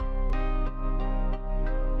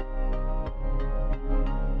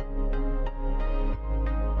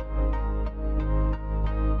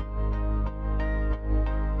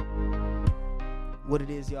What it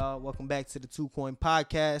is, y'all. Welcome back to the Two Coin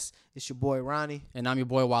Podcast. It's your boy Ronnie. And I'm your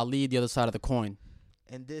boy Waleed, the other side of the coin.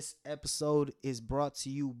 And this episode is brought to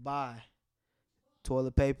you by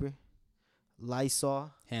toilet paper, Lysol,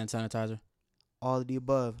 Hand sanitizer, all of the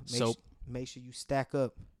above. soap, Make sure you stack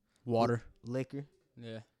up. water. Liquor.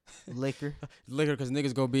 Yeah. Liquor. Liquor, because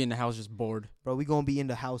niggas go be in the house just bored. Bro, we going to be in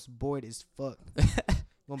the house bored as fuck.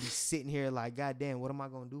 Going to be sitting here like, goddamn, what am I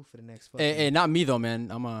going to do for the next fucking Hey, not me though, man.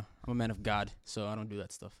 I'm a man of God, so I don't do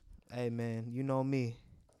that stuff. Hey, man, you know me.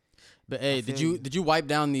 But hey, feel did you wipe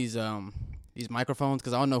down these microphones?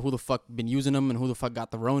 Because I don't know who the fuck been using them and who the fuck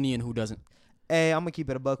got the Roni and who doesn't. Hey, I'm going to keep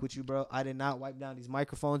it a buck with you, bro. I did not wipe down these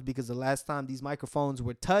microphones because the last time these microphones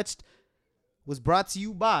were touched was brought to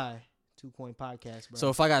you by Two Coin Podcast, bro. So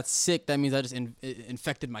if I got sick, that means I just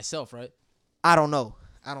infected myself, right? I don't know.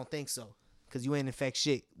 I don't think so. Because you ain't infect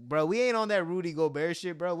shit. Bro, we ain't on that Rudy Gobert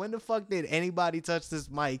shit, bro. When the fuck did anybody touch this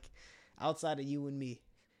mic outside of you and me?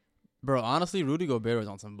 Bro, honestly, Rudy Gobert was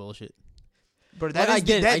on some bullshit. Bro,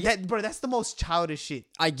 bro, that's the most childish shit.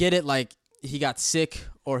 I get it, like, he got sick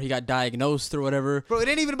or he got diagnosed or whatever. Bro, it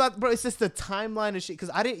ain't even about, bro, it's just the timeline of shit. Because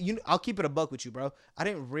I'll keep it a buck with you, bro. I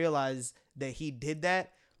didn't realize that he did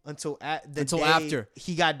that until after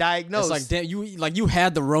he got diagnosed. It's like, you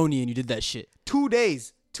had the Roni and you did that shit. 2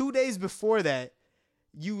 days. 2 days before that,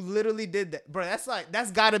 you literally did that. Bro,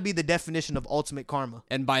 that's got to be the definition of ultimate karma.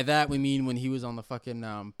 And by that, we mean when he was on the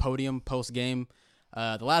fucking podium post-game.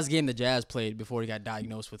 The last game the Jazz played before he got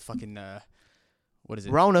diagnosed with fucking, what is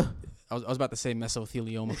it? Rona. I was about to say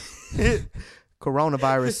mesothelioma.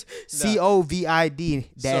 Coronavirus.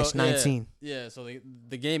 COVID-19. Yeah, so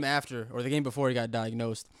the game after, or the game before he got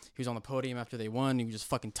diagnosed, he was on the podium after they won. He was just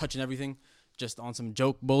fucking touching everything, just on some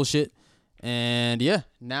joke bullshit. And yeah,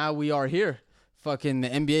 now we are here. Fucking the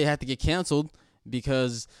NBA had to get canceled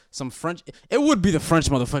because some French. It would be the French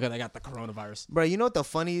motherfucker that got the coronavirus. Bro, you know what the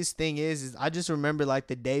funniest thing is I just remember like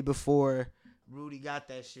the day before Rudy got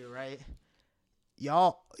that shit, right?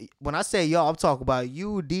 Y'all, when I say y'all, I'm talking about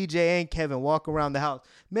you, DJ, and Kevin walk around the house.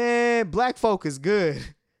 Man, black folk is good.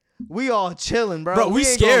 We all chilling, bro. We ain't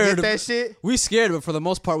scared. Gonna get that shit. We scared, but for the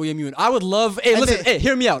most part, we immune. I would love. Hey, listen. Hey,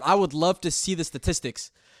 hear me out. I would love to see the statistics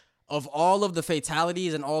of all of the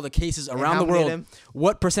fatalities and all the cases around the world.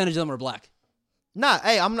 What percentage of them are black? Nah,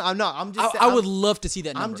 hey, I'm just. I would love to see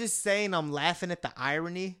that number. I'm just saying, I'm laughing at the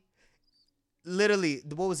irony. Literally,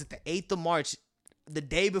 what was it? The 8th of March. The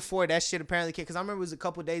day before that shit apparently came, because I remember it was a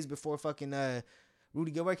couple days before fucking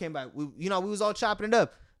Rudy Gobert came back. We was all chopping it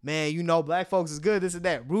up. Man, black folks is good, this and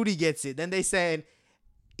that. Rudy gets it. Then they saying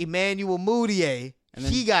Emmanuel Mudiay,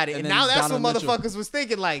 he got it. And now that's Donovan what motherfuckers Mitchell was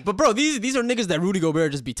thinking like. But bro, these are niggas that Rudy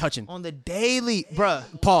Gobert just be touching. On the daily,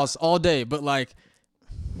 bruh. Pause all day. But like,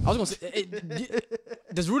 I was going to say,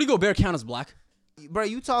 does Rudy Gobert count as black? Bro,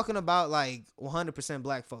 you talking about like 100%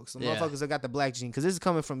 black folks. Some yeah. motherfuckers that got the black gene. Because this is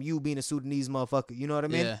coming from you being a Sudanese motherfucker. You know what I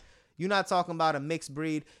mean? Yeah. You're not talking about a mixed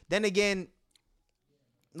breed. Then again,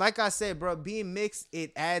 like I said, bro, being mixed,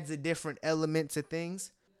 it adds a different element to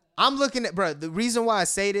things. I'm looking at, bro, the reason why I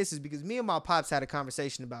say this is because me and my pops had a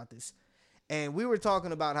conversation about this. And we were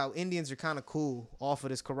talking about how Indians are kind of cool off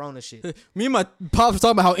of this corona shit. Me and my pops were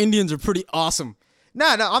talking about how Indians are pretty awesome. No,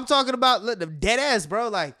 I'm talking about the dead ass, bro.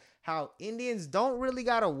 Like, how Indians don't really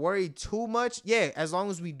got to worry too much. Yeah, as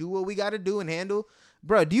long as we do what we got to do and handle.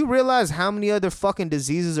 Bro, do you realize how many other fucking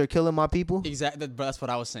diseases are killing my people? Exactly. That's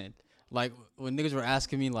what I was saying. Like, when niggas were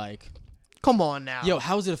asking me, like, come on now. Yo,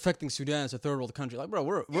 how is it affecting Sudan as a third world country? Like, bro,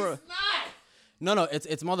 we're it's not. No,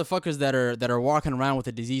 it's motherfuckers that are walking around with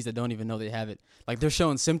a disease that don't even know they have it. Like, they're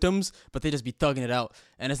showing symptoms, but they just be thugging it out.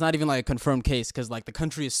 And it's not even like a confirmed case because, like, the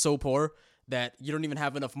country is so poor that you don't even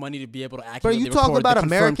have enough money to be able to accurately record the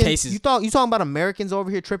confirmed cases. You talking about Americans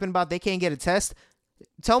over here tripping about they can't get a test?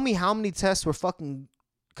 Tell me how many tests were fucking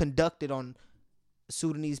conducted on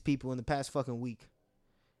Sudanese people in the past fucking week?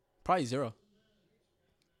 Probably zero.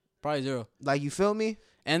 Like, you feel me?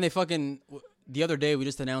 And they fucking, the other day we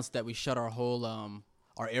just announced that we shut our whole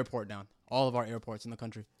our airport down. All of our airports in the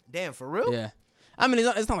country. Damn, for real? Yeah. I mean,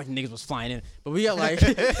 it's not like niggas was flying in, but we got like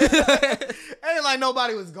ain't like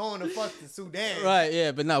nobody was going to fuck the Sudan. Right,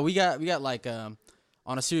 yeah, but no, we got like on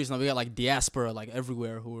a serious note, we got like diaspora like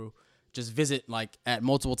everywhere who just visit like at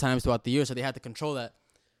multiple times throughout the year, so they had to control that.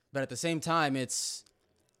 But at the same time, even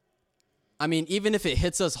if it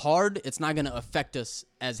hits us hard, it's not going to affect us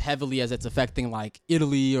as heavily as it's affecting like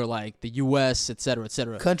Italy or like the US, et cetera, et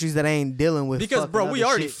cetera. Countries that ain't dealing with because bro, we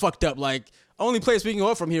already shit. Fucked up. Like, only place we can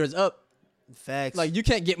go up from here is up. Facts. Like, you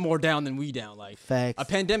can't get more down than we down. Like, facts. A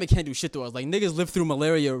pandemic can't do shit to us. Like, niggas live through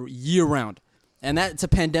malaria year round. And that's a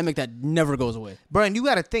pandemic that never goes away. Bro, and you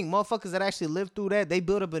got to think, motherfuckers that actually live through that, they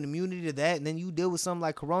build up an immunity to that, and then you deal with something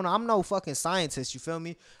like corona. I'm no fucking scientist, you feel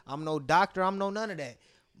me? I'm no doctor. I'm no none of that.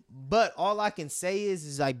 But all I can say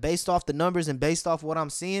is like based off the numbers and based off what I'm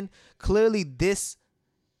seeing, clearly this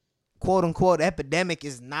quote-unquote epidemic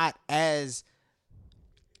is not as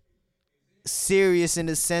serious in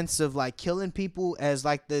the sense of like killing people as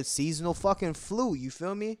like the seasonal fucking flu, you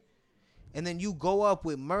feel me? And then you go up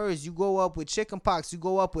with MERS, you go up with chickenpox, you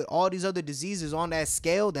go up with all these other diseases on that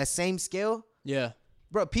scale, that same scale. Yeah.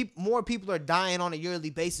 Bro, more people are dying on a yearly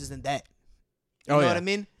basis than that. You know what I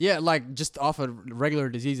mean? Yeah, like just off of regular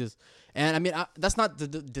diseases. And I mean, that's not to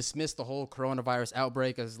dismiss the whole coronavirus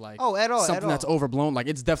outbreak as like something that's overblown. Like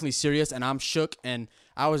it's definitely serious, and I'm shook. And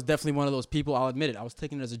I was definitely one of those people. I'll admit it. I was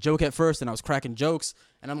taking it as a joke at first, and I was cracking jokes.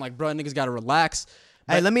 And I'm like, bro, niggas gotta relax.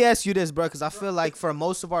 Hey, let me ask you this, bro, because I feel like for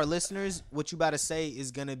most of our listeners, what you about to say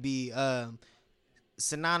is gonna be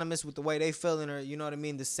synonymous with the way they feeling, or you know what I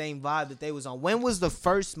mean, the same vibe that they was on. When was the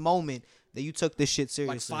first moment that you took this shit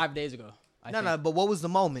seriously? Like 5 days ago. No, but what was the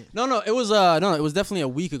moment? No, it was it was definitely a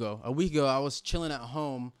week ago. A week ago, I was chilling at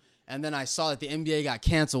home, and then I saw that the NBA got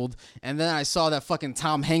canceled, and then I saw that fucking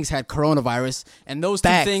Tom Hanks had coronavirus, and those two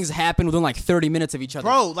things happened within like 30 minutes of each other.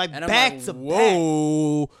 Bro, like and back like, to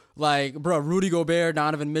whoa. Back. Like, bro, Rudy Gobert,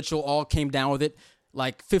 Donovan Mitchell all came down with it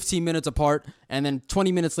like 15 minutes apart, and then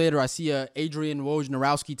 20 minutes later, I see a Adrian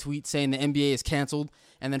Wojnarowski tweet saying the NBA is canceled.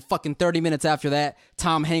 And then fucking 30 minutes after that,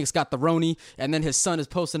 Tom Hanks got the Roni, and then his son is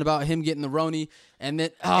posting about him getting the Roni, and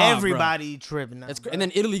then everybody tripping. And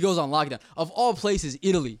then Italy goes on lockdown. Of all places,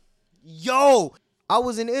 Italy. Yo, I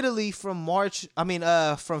was in Italy from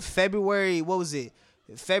from February. What was it?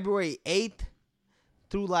 February 8th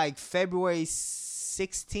through like February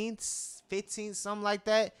 16th, 15th, something like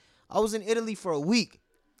that. I was in Italy for a week,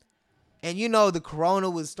 and you know the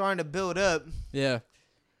corona was starting to build up. Yeah.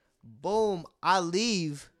 Boom, I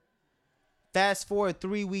leave. Fast forward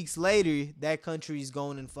 3 weeks later, that country's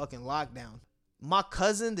going in fucking lockdown. My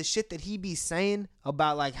cousin, the shit that he be saying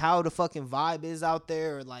about like how the fucking vibe is out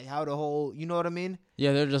there, or like how the whole, you know what I mean?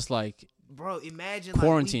 Yeah, they're just like, bro, imagine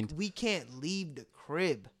quarantined. Like we can't leave the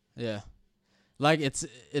crib. Yeah, like it's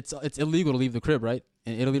illegal to leave the crib, right?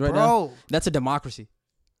 In Italy right now, that's a democracy.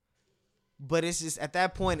 But it's just at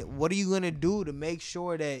that point, what are you gonna do to make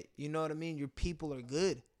sure that, you know what I mean, your people are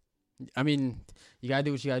good? I mean, you gotta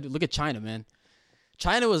do what you gotta do. Look at China, man.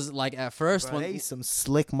 China was like at first, bro, they some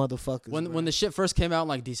slick motherfuckers. When the shit first came out in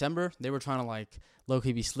like December, they were trying to like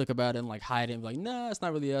low-key be slick about it and like hide it and be like, nah, it's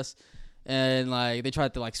not really us. And like they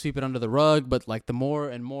tried to like sweep it under the rug, but like the more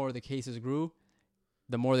and more the cases grew,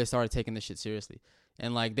 the more they started taking this shit seriously.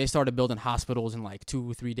 And like they started building hospitals in like 2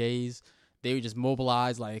 or 3 days. They would just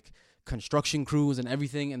mobilize like construction crews and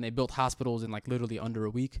everything, and they built hospitals in like literally under a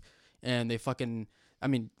week. And they fucking, I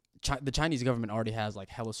mean, the Chinese government already has like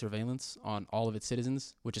hella surveillance on all of its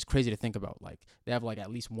citizens, which is crazy to think about. Like they have like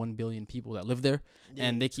at least 1 billion people that live there,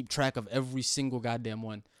 and they keep track of every single goddamn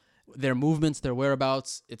one, their movements, their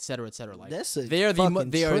whereabouts, etc., etc. Like they are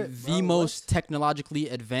the most technologically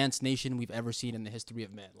advanced nation we've ever seen in the history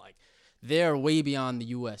of man. Like they are way beyond the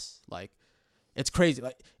U.S. Like it's crazy.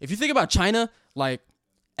 Like if you think about China, like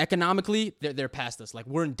economically, they're past us. Like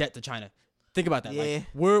we're in debt to China. Think about that. Yeah.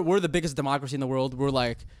 Like we're the biggest democracy in the world. We're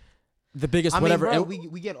like the biggest whatever. Bro,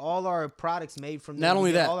 we get all our products made from them. Not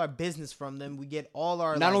only that, all our business from them. We get all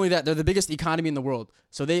our. Not only that, they're the biggest economy in the world.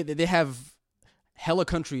 So they have hella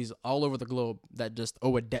countries all over the globe that just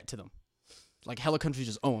owe a debt to them. Like hella countries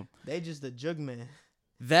just owe them. They just the jug man.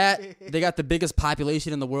 That they got the biggest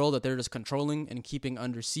population in the world that they're just controlling and keeping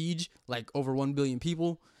under siege, like over 1 billion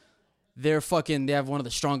people. They have one of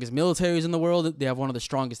the strongest militaries in the world. They have one of the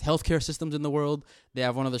strongest healthcare systems in the world. They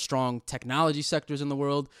have one of the strong technology sectors in the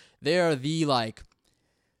world. They are the, like,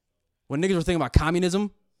 when niggas were thinking about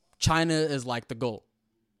communism, China is like the goal,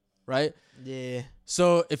 right? Yeah.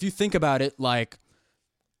 So if you think about it, like,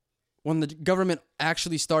 when the government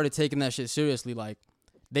actually started taking that shit seriously, like,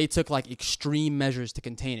 they took, like, extreme measures to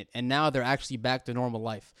contain it. And now they're actually back to normal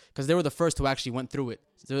life. Because they were the first who actually went through it.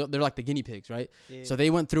 So they're like the guinea pigs, right? Yeah. So they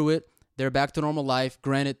went through it. They're back to normal life,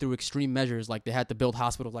 granted through extreme measures. Like they had to build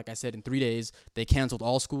hospitals, like I said, in 3 days. They canceled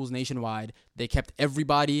all schools nationwide. They kept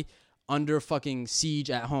everybody under fucking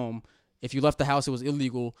siege at home. If you left the house, it was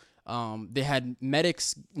illegal. They had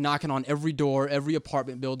medics knocking on every door, every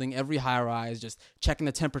apartment building, every high-rise, just checking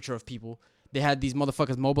the temperature of people. They had these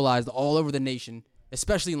motherfuckers mobilized all over the nation,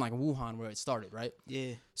 especially in like Wuhan where it started, right?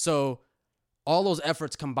 Yeah. So all those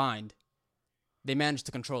efforts combined, they managed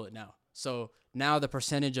to control it now. So now the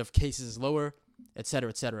percentage of cases is lower, et cetera,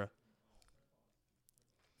 et cetera.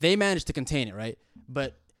 They managed to contain it, right?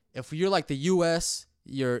 But if you're like the U.S.,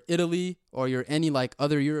 you're Italy, or you're any like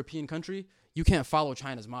other European country, you can't follow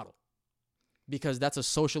China's model because that's a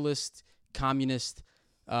socialist, communist,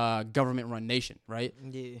 government-run nation, right?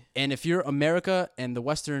 Yeah. And if you're America and the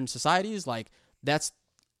Western societies, like that's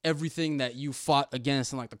everything that you fought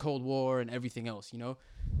against in like the Cold War and everything else, you know?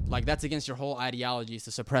 Like that's against your whole ideology is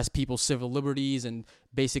to suppress people's civil liberties and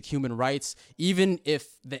basic human rights, even if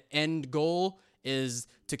the end goal is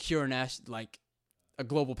to cure like a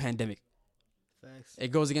global pandemic. Facts. It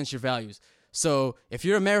goes against your values. So if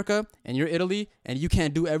you're America and you're Italy and you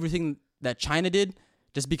can't do everything that China did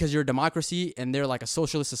just because you're a democracy and they're like a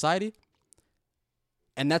socialist society,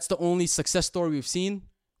 and that's the only success story we've seen,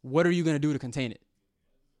 what are you going to do to contain it?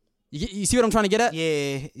 You see what I'm trying to get at?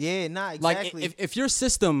 Yeah, nah, exactly. Like if your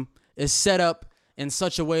system is set up in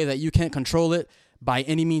such a way that you can't control it by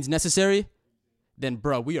any means necessary, then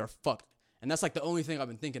bro, we are fucked. And that's like the only thing I've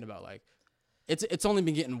been thinking about. Like it's only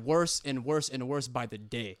been getting worse and worse and worse by the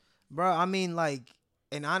day. Bro, I mean, like,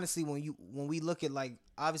 and honestly, when we look at like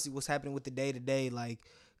obviously what's happening with the day to day, like,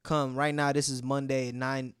 come right now, this is Monday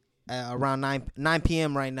at around 9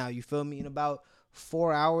 p.m. right now. You feel me? In about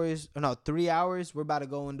 3 hours, we're about to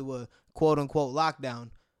go into a quote unquote lockdown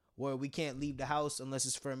where we can't leave the house unless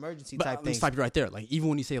it's for emergency type Let's things. stop you right there. Like even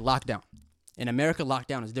when you say lockdown, in America,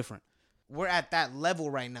 lockdown is different. We're at that level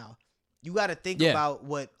right now. You got to think about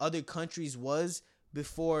what other countries was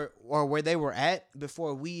before, or where they were at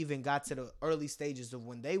before we even got to the early stages of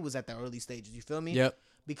when they was at the early stages. You feel me? Yep.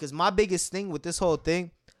 Because my biggest thing with this whole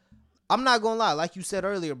thing, I'm not gonna lie, like you said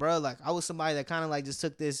earlier, bro. Like I was somebody that kind of like just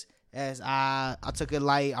took this as I took it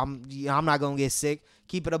light. I'm not gonna get sick.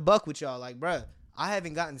 Keep it a buck with y'all, like, bro. I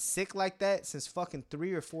haven't gotten sick like that since fucking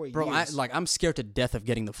 3 or 4 years. Bro, I'm scared to death of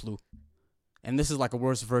getting the flu. And this is like a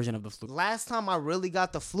worse version of the flu. Last time I really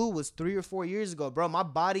got the flu was 3 or 4 years ago, bro. My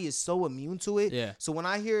body is so immune to it. Yeah. So when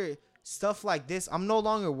I hear stuff like this, I'm no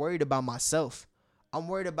longer worried about myself. I'm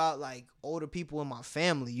worried about like older people in my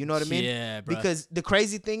family. You know what I mean? Yeah, bro. Because the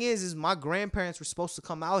crazy thing is my grandparents were supposed to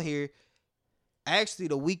come out here actually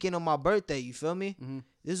the weekend of my birthday. You feel me? Mm-hmm.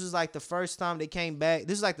 This was like the first time they came back.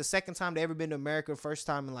 This is like the second time they ever been to America. First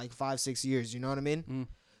time in like 5-6 years. You know what I mean? Mm.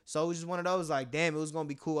 So it was just one of those like, damn, it was gonna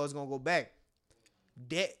be cool. I was gonna go back.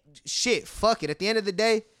 Shit, fuck it. At the end of the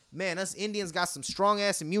day, man, us Indians got some strong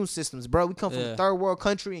ass immune systems, bro. We come from a third world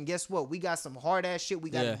country, and guess what? We got some hard ass shit we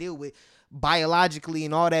got to deal with biologically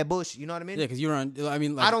and all that bullshit. You know what I mean? Yeah, because you're on. I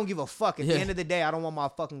mean, like, I don't give a fuck. At the end of the day, I don't want my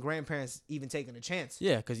fucking grandparents even taking a chance.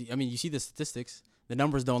 Yeah, because I mean, you see the statistics. The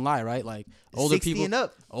numbers don't lie, right? Like older 60 people, and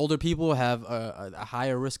up. older people have a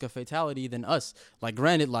higher risk of fatality than us. Like,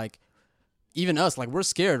 granted, like even us, like we're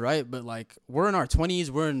scared, right? But like we're in our 20s,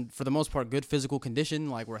 we're in for the most part good physical condition,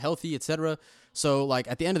 like we're healthy, etc. So like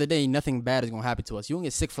at the end of the day, nothing bad is gonna happen to us. You gonna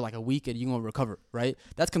get sick for like a week and you gonna recover, right?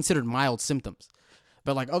 That's considered mild symptoms.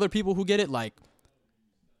 But like other people who get it, like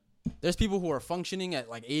there's people who are functioning at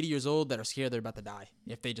like 80 years old that are scared they're about to die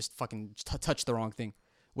if they just fucking touch the wrong thing,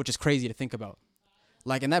 which is crazy to think about.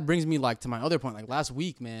 Like, and that brings me like to my other point. Like last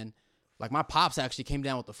week, man, like my pops actually came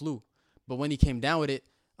down with the flu, but when he came down with it,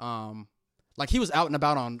 like he was out and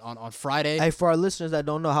about on Friday. Hey, for our listeners that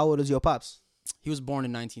don't know, how old is your pops? He was born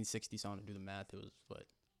in 1960, so I don't do the math. It was what?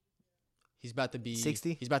 He's about to be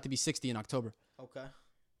 60. He's about to be 60 in October. Okay.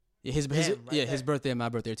 Yeah, his birthday and my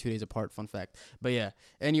birthday are 2 days apart. Fun fact. But yeah.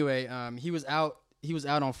 Anyway, he was out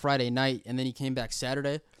on Friday night, and then he came back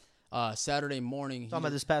Saturday. Saturday morning. Talking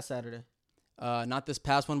about this past Saturday. Not this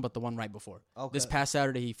past one, but the one right before. Okay. This past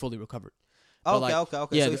Saturday, he fully recovered. Okay. Yeah,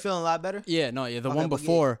 So you feeling a lot better? Yeah, no, yeah, the one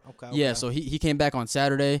before. Okay. Yeah, so he came back on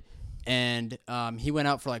Saturday, and he went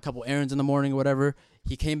out for like a couple errands in the morning or whatever.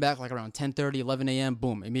 He came back like around 10:30, 11 a.m.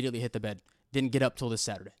 Boom, immediately hit the bed. Didn't get up till this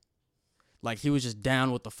Saturday. Like he was just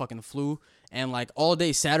down with the fucking flu, and like all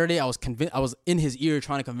day Saturday, I was in his ear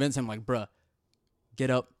trying to convince him, like, bruh,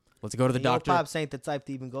 get up. Let's go to the doctor. Your pops ain't the type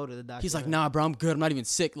to even go to the doctor. He's like, nah, bro, I'm good. I'm not even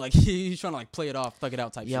sick. Like, he's trying to, like, play it off, thug it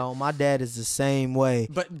out type shit. Yo, my dad is the same way.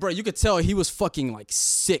 But, bro, you could tell he was fucking, like,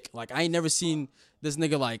 sick. Like, I ain't never seen this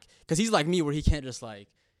nigga, like, because he's like me where he can't just, like,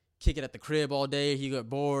 kick it at the crib all day. He got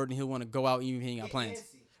bored and he'll want to go out even if he ain't got plans.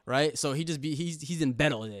 Right? So he's in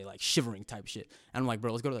bed all day, like, shivering type shit. And I'm like,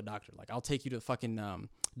 bro, let's go to the doctor. Like, I'll take you to the fucking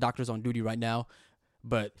doctors on duty right now.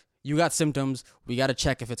 But you got symptoms. We got to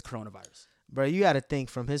check if it's coronavirus. Bro, you got to think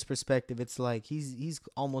from his perspective. It's like he's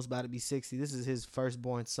almost about to be 60. This is his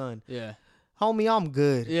firstborn son. Yeah. Homie, I'm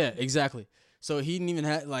good. Yeah, exactly. So he didn't even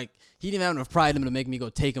have enough pride in him to make me go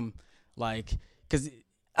take him, like, because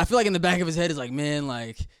I feel like in the back of his head is like, man,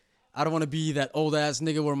 like, I don't want to be that old ass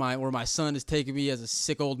nigga where my son is taking me as a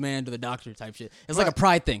sick old man to the doctor type shit. It's like a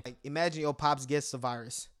pride thing. Like, imagine your pops gets the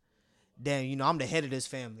virus. damn, you know, I'm the head of this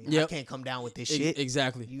family. I Yep. can't come down with this shit.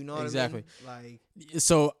 Exactly. You know what exactly. I mean? Like,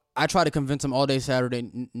 So I try to convince him all day Saturday,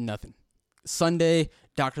 nothing. Sunday,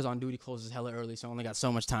 doctor's on duty, closes hella early, so I only got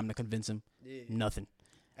so much time to convince him. yeah. Nothing.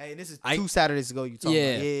 Hey, this is I- 2 Saturdays ago you talking Yeah,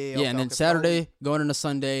 about. Yeah, and then Saturday going into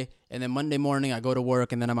Sunday, and then Monday morning I go to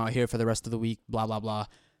work, and then I'm out here for the rest of the week. Blah blah blah.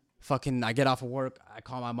 Fucking, I get off of work, I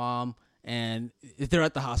call my mom, and they're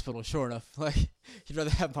at the hospital. Sure enough, like he'd rather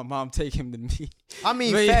have my mom take him than me. I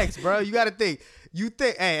mean, But- facts, bro. You got to think. You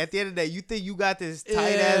think, hey, at the end of the day, you think you got this tight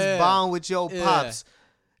Yeah. ass bond with your Yeah. pops.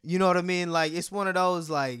 You know what I mean? Like, it's one of those,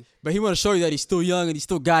 like, But he want to show you that he's still young and he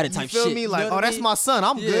still got it you type feel shit. me? You Like, know oh, what I that's mean? my son.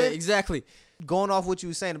 I'm Yeah, good. exactly. Going off what you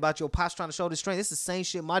were saying about your pops trying to show the strength, it's the same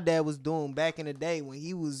shit my dad was doing back in the day when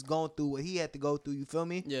he was going through what he had to go through. You feel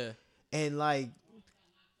me? Yeah. And, like,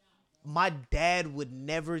 my dad would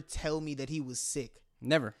never tell me that he was sick.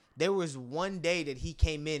 Never. There was one day that he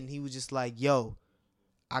came in and he was just like, yo,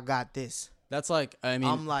 I got this. That's like, I mean,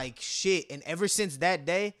 I'm like, shit. And ever since that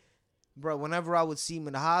day, bro, whenever I would see him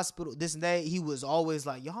in the hospital, this and that, he was always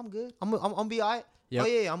like, yo, I'm good. I'm be all right. Yep. Oh,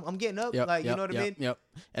 yeah, I'm getting up. Yep, like, you yep, know what I yep, mean? Yep.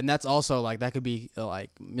 And that's also like, that could be like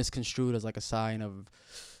misconstrued as like a sign of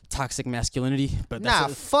toxic masculinity. But Nah,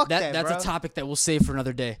 fuck that, That's bro. a topic that we'll save for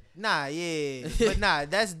another day. Nah, yeah. But nah,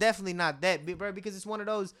 that's definitely not that, bro, because it's one of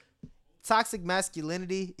those toxic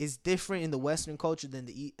masculinity is different in the Western culture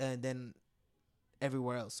than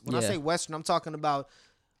everywhere else. When I Yeah. say Western, I'm talking about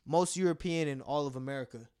most European and all of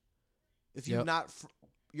America. If you're Yep. not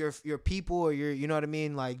your people or you know what I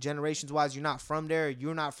mean, like generations wise, you're not from there,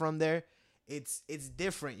 you're not from there, it's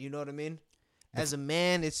different, you know what I mean? As a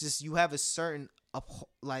man, it's just you have a certain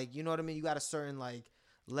like, you know what I mean, you got a certain like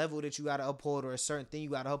level that you got to uphold or a certain thing you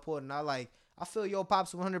got to uphold. And I feel your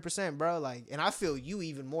pops 100%, bro. Like, and I feel you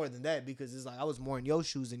even more than that because it's like I was more in your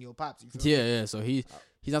shoes than your pops. You feel me? Yeah. So he's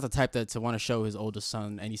not the type to want to show his oldest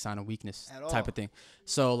son any sign of weakness At type all. of thing.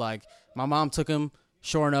 So like my mom took him.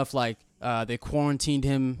 Sure enough, like they quarantined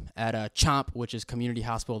him at Chomp, which is Community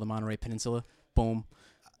Hospital of the Monterey Peninsula. Boom.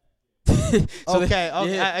 So Okay.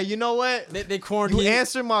 yeah. You know what? They You quarantined.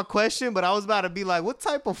 answered my question, but I was about to be like, what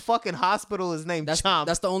type of fucking hospital is named Chomp?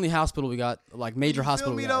 That's the only hospital we got, like major You feel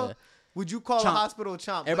hospital. me we got, though? yeah. Would you call Chomp. a hospital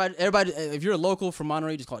Chomp? Everybody, if you're a local from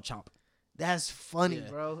Monterey, just call it Chomp. That's funny, Yeah.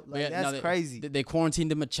 bro. But Like yeah, that's no, crazy. They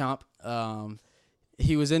quarantined him at Chomp.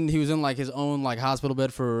 He was in like his own like hospital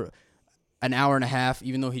bed for an hour and a half,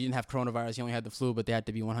 even though he didn't have coronavirus. He only had the flu, but they had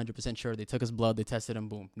to be 100% sure. They took his blood, they tested him,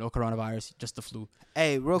 boom, no coronavirus, just the flu.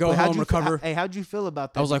 Hey, real Go quick, home, recover. How'd you feel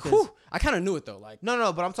about that? I was like, Because- whew. I kind of knew it though. Like,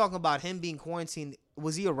 No, but I'm talking about him being quarantined.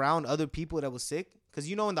 Was he around other people that was sick? Because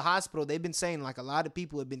you know, in the hospital, they've been saying like a lot of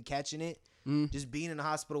people have been catching it, just being in the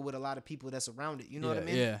hospital with a lot of people that's around it. You know what I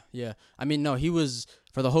mean? Yeah. I mean, no, he was,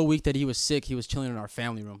 for the whole week that he was sick, he was chilling in our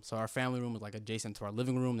family room. So our family room was like adjacent to our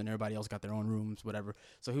living room, and everybody else got their own rooms, whatever.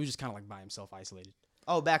 So he was just kind of like by himself, isolated.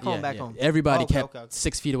 Oh, back home. Everybody Okay, kept okay.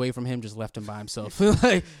 6 feet away from him, just left him by himself.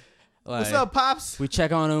 like, What's up, pops? We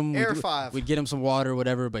check on him. Air 5. We'd get him some water,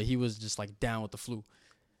 whatever, but he was just like down with the flu.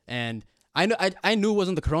 And I knew it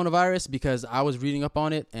wasn't the coronavirus because I was reading up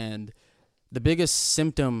on it, and the biggest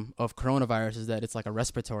symptom of coronavirus is that it's like a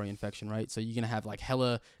respiratory infection, right? So you're going to have like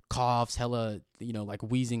hella coughs, hella, like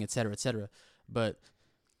wheezing, et cetera, but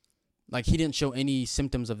like he didn't show any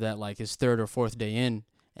symptoms of that like his third or fourth day in,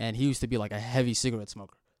 and he used to be like a heavy cigarette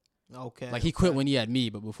smoker. Okay. Like he quit when he had me,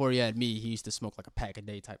 but before he had me, he used to smoke like a pack a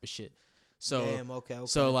day type of shit. So Damn. Okay.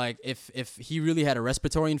 so like if he really had a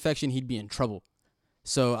respiratory infection, he'd be in trouble.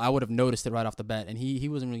 So I would have noticed it right off the bat, and he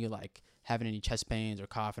wasn't really like having any chest pains or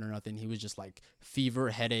coughing or nothing. He was just like fever,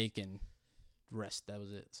 headache, and rest. That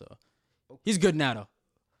was it. So he's good now though.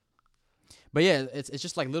 But yeah, it's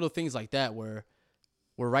just like little things like that where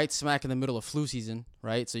we're right smack in the middle of flu season,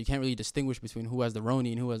 right? So you can't really distinguish between who has the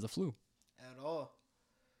Roni and who has the flu. At all.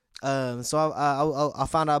 So I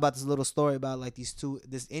found out about this little story about like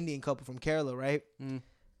this Indian couple from Kerala, right? I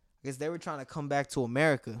guess they were trying to come back to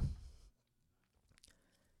America,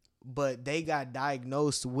 but they got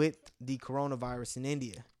diagnosed with the coronavirus in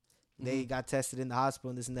India. They got tested in the hospital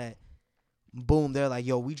and this and that. Boom, they're like,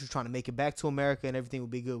 yo, we just trying to make it back to America and everything will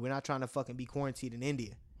be good. We're not trying to fucking be quarantined in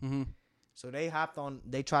India. Mm-hmm. So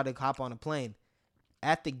they tried to hop on a plane.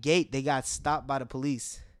 At the gate, they got stopped by the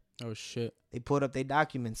police. Oh shit. They pulled up their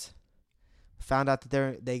documents, found out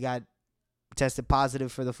that they got tested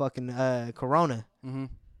positive for the fucking corona. Mm-hmm.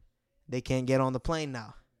 They can't get on the plane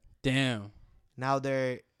now. Damn. Now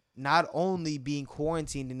they're not only being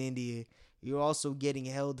quarantined in India, you're also getting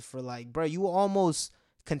held for like, bro, you almost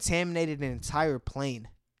contaminated an entire plane.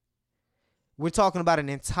 We're talking about an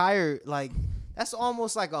entire, like, that's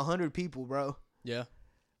almost like 100 people, bro. Yeah.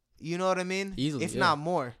 You know what I mean? Easily, if yeah. not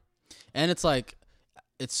more. And it's like,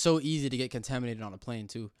 it's so easy to get contaminated on a plane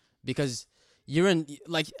too, because you're in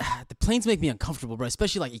like the planes make me uncomfortable, bro.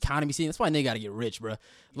 Especially like economy seating. That's why they gotta get rich, bro.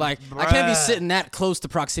 Like I can't be sitting that close to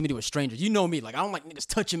proximity with strangers. You know me, like I don't like niggas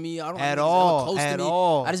touching me. I don't At like niggas all, close at to me.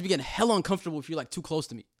 all. I just be getting hella uncomfortable if you're like too close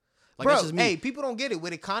to me. Like Bro, that's just me. hey, people don't get it.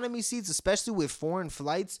 With economy seats, especially with foreign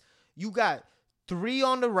flights, you got 3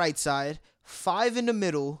 on the right side, 5 in the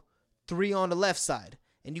middle, 3 on the left side.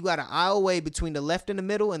 And you got an aisle away between the left in the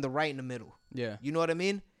middle and the right in the middle. Yeah. You know what I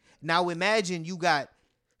mean? Now imagine you got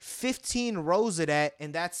 15 rows of that,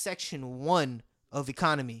 and that's section 1 of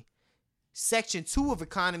economy. Section 2 of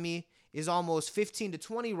economy is almost 15 to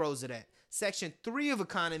 20 rows of that. Section 3 of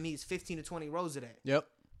economy is 15 to 20 rows of that. Yep.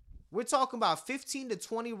 We're talking about 15 to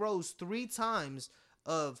 20 rows 3 times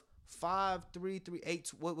of 5, 3, 3,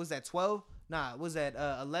 8. What was that, 12? Nah, was that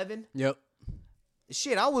 11? Yep.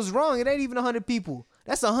 Shit, I was wrong. It ain't even 100 people.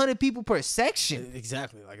 That's 100 people per section.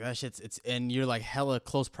 Exactly. Like that shit's and you're like hella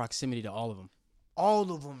close proximity to all of them. All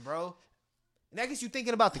of them, bro. And that gets you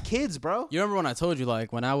thinking about the kids, bro. You remember when I told you,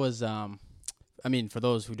 like, when I was, I mean, for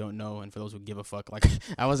those who don't know and for those who give a fuck, like,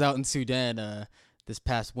 I was out in Sudan this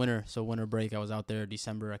past winter. So winter break, I was out there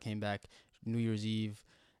December. I came back New Year's Eve.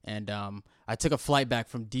 And I took a flight back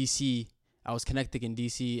from D.C. I was connecting in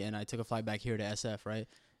D.C. and I took a flight back here to SF, right?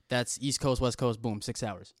 That's East Coast, West Coast, boom, 6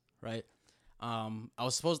 hours, right? I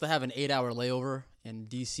was supposed to have an 8-hour layover in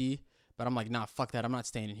D.C., but I'm like, nah, fuck that. I'm not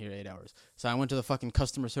staying in here 8 hours. So I went to the fucking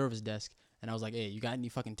customer service desk, and I was like, hey, you got any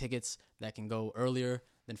fucking tickets that can go earlier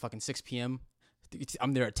than fucking 6 p.m.?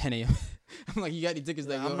 I'm there at 10 a.m. I'm like, you got any tickets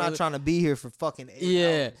that go I'm not earlier? trying to be here for fucking 8 Yeah.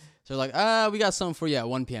 hours. So they're like, we got something for you at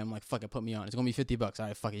 1 p.m. I'm like, fuck it, put me on. It's going to be $50. All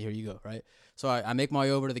right, fuck it, here you go, right? So I make my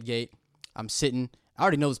way over to the gate. I'm sitting. I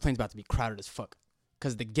already know this plane's about to be crowded as fuck.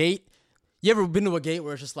 Because the gate, you ever been to a gate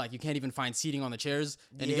where it's just like you can't even find seating on the chairs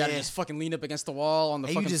and you got to just fucking lean up against the wall on the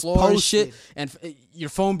And you fucking just floor and shit. posted. And your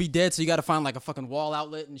phone be dead, so you got to find like a fucking wall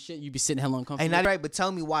outlet and shit. You be sitting hella uncomfortable. Ain't that right? But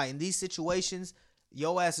tell me why. In these situations,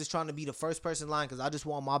 your ass is trying to be the first person in line because I just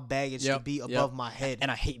want my baggage to be above my head. And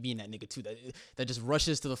I hate being that nigga too. That just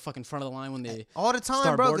rushes to the fucking front of the line when they all the time,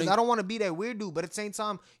 start bro, boarding. because I don't want to be that weird dude. But at the same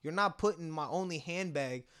time, you're not putting my only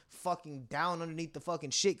handbag fucking down underneath the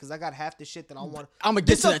fucking shit because I got half the shit that I want. I'm gonna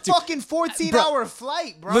get to that It's too. a fucking 14-hour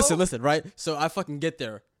flight, bro. Listen, right? So I fucking get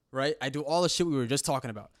there, right? I do all the shit we were just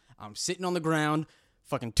talking about. I'm sitting on the ground,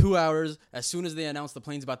 fucking 2 hours. As soon as they announce the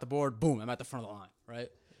plane's about to board, boom, I'm at the front of the line, right?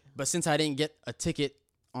 But since I didn't get a ticket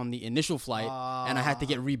on the initial flight and I had to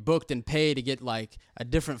get rebooked and pay to get like a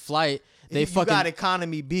different flight, they you got fucking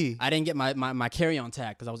economy B. I didn't get my carry-on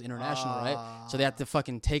tag because I was international, right? So they had to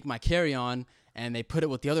fucking take my carry-on and they put it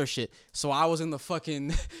with the other shit. So I was in the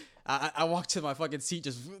fucking I walked to my fucking seat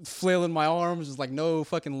just flailing my arms, just like no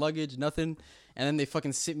fucking luggage, nothing. And then they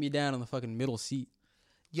fucking sit me down on the fucking middle seat.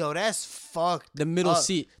 Yo, that's fucked. The middle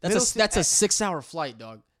seat. That's a 6-hour flight,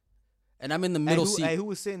 dog. And I'm in the middle seat. Hey, who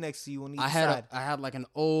was sitting next to you on each I had like an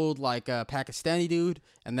old like Pakistani dude,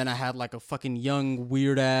 and then I had like a fucking young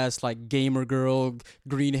weird ass like gamer girl,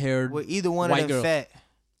 green haired. Were either one of white them girl. fat?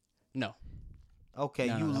 No. Okay,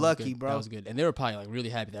 No, you that was lucky, good. bro. That was good, and they were probably like really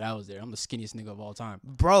happy that I was there. I'm the skinniest nigga of all time.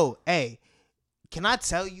 Bro, hey, can I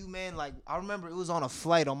tell you, man? Like, I remember it was on a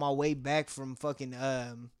flight on my way back from fucking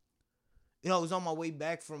it was on my way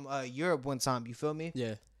back from Europe one time. You feel me?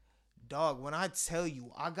 Yeah. Dog, when I tell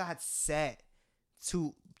you, I got sat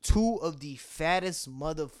to 2 of the fattest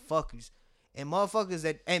motherfuckers. And motherfuckers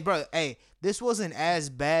that, and bro, hey, this wasn't as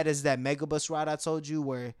bad as that megabus ride I told you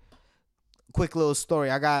where, quick little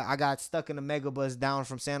story. I got stuck in a megabus down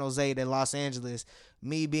from San Jose to Los Angeles.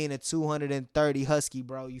 Me being a 230 Husky,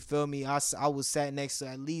 bro. You feel me? I was sat next to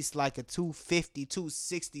at least like a 250,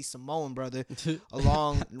 260 Samoan, brother.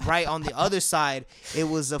 Along, right on the other side, it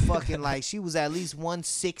was a fucking like, she was at least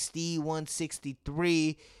 160,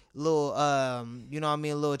 163. Little, you know what I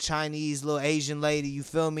mean? Little Chinese, little Asian lady. You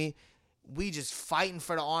feel me? We just fighting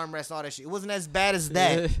for the armrest and all that shit. It wasn't as bad as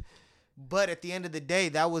that. But at the end of the day,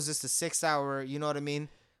 that was just a 6-hour, you know what I mean?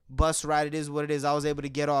 Bus ride. It is what it is. I was able to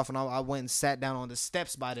get off, and I went and sat down on the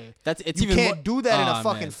steps by there. It's you even can't do that in a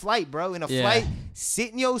fucking man. flight, bro. In a flight,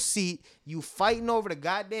 sit in your seat. You fighting over the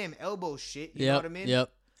goddamn elbow shit. You know what I mean?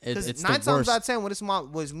 Yep. Because It's 9 the times worst. out of 10, when it's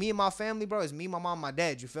was me and my family, bro, it's me, my mom, my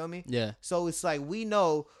dad. You feel me? Yeah. So it's like we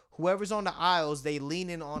know whoever's on the aisles, they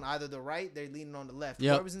leaning on either the right, they're leaning on the left.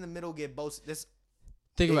 Yep. Whoever's in the middle get both. This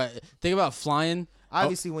Think about flying.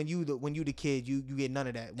 obviously when you the kid, you get none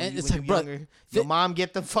of that. When And you, it's when like, you bro, younger, your mom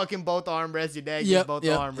get the fucking both armrests, your dad get both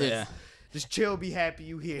armrests. Yeah. Just chill, be happy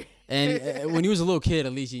you here. And when you was a little kid,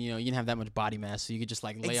 at least you didn't have that much body mass, so you could just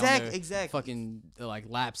like lay on there, Exactly. fucking like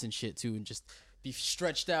laps and shit too, and just be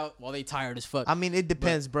stretched out while they tired as fuck. I mean, it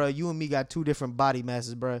depends, bro. You and me got two different body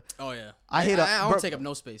masses, bro. Oh yeah, I don't take up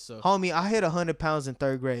no space. So homie, I hit 100 pounds in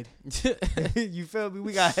 3rd grade. You feel me?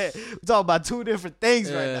 We talking about two different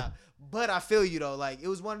things right now. But I feel you though. Like it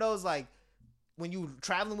was one of those like when you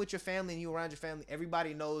traveling with your family and you around your family,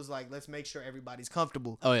 everybody knows like let's make sure everybody's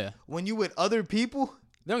comfortable. Oh yeah. When you with other people,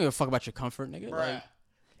 they don't give a fuck about your comfort, nigga. Bruh. Like,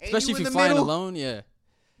 especially if you're flying alone, yeah.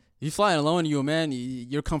 You flying alone, you a man,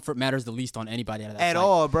 your comfort matters the least on anybody out of that at flight.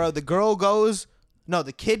 all, bro. The girl goes, no,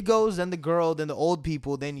 the kid goes, then the girl, then the old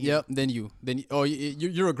people, then you. Yep, then you.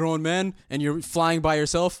 You're a grown man and you're flying by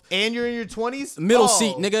yourself. And you're in your 20s? Middle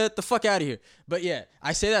seat, nigga, get the fuck out of here. But yeah,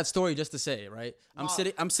 I say that story just to say it, right?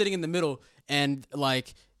 I'm sitting in the middle and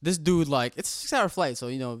like this dude, like it's a 6-hour flight, so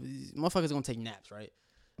you know, motherfuckers gonna take naps, right?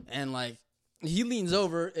 And like he leans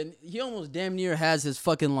over and he almost damn near has his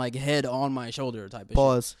fucking like head on my shoulder type of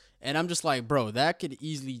Pause. shit. And I'm just like, bro, that could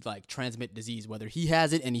easily like transmit disease, whether he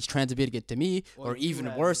has it and he's transmitting it to me, or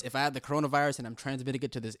even worse, if I had the coronavirus and I'm transmitting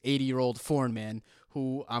it to this 80-year-old foreign man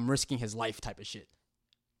who I'm risking his life type of shit.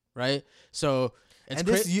 Right? So it's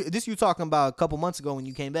this you talking about a couple months ago when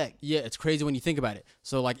you came back. Yeah, it's crazy when you think about it.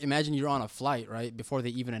 So like imagine you're on a flight, right, before they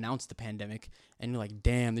even announced the pandemic, and you're like,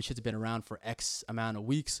 damn, this shit's been around for X amount of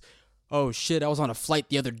weeks. Oh shit, I was on a flight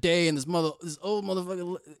the other day and this old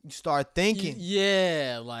motherfucker. You start thinking.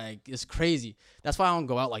 Yeah, like it's crazy. That's why I don't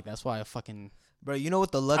go out like that. That's why I fucking. Bro, you know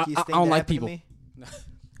what the luckiest thing I don't that like happened people. to me?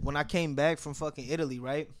 When I came back from fucking Italy,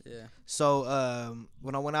 right? Yeah. So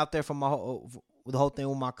when I went out there for the whole thing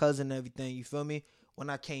with my cousin and everything, you feel me? When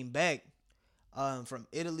I came back from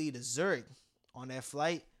Italy to Zurich on that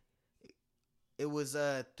flight, it was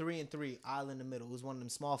 3 and 3, aisle in the middle. It was one of them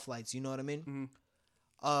small flights, you know what I mean? Mm-hmm.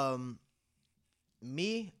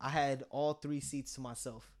 I had all 3 seats to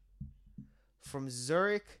myself. From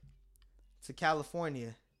Zurich to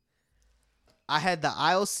California, I had the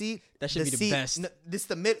aisle seat. That should be the best. This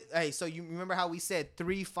the mid. Hey, so you remember how we said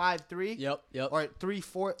 3-5-3? Yep. Or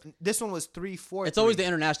 3-4. This one was 3-4. It's always the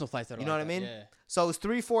international flights that are you know like what I mean? Yeah. So it's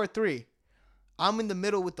 3-4-3. I'm in the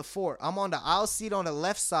middle with the 4. I'm on the aisle seat on the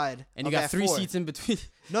left side. And you got 3 seats in between.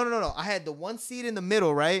 No. I had the one seat in the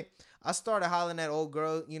middle, right? I started hollering at old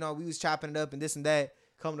girl. You know, we was chopping it up and this and that.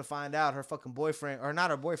 Come to find out, her fucking boyfriend, or not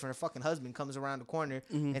her boyfriend, her fucking husband comes around the corner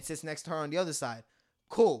and sits next to her on the other side.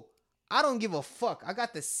 Cool. I don't give a fuck. I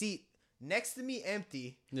got the seat next to me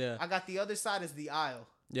empty. Yeah. I got the other side as the aisle.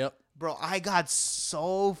 Yep. Bro, I got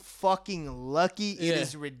so fucking lucky. It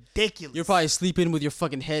is ridiculous. You're probably sleeping with your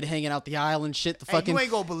fucking head hanging out the aisle and shit. You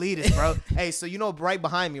ain't gonna believe this, bro. Hey, so you know right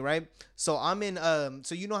behind me, right? So I'm in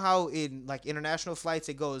so you know how in like international flights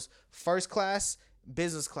it goes first class,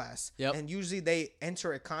 business class. Yep. And usually they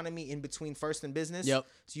enter economy in between first and business. Yep.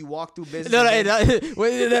 So you walk through business.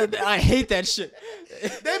 I hate that shit.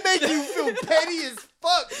 They make you feel petty as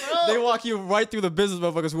fuck, bro. They walk you right through the business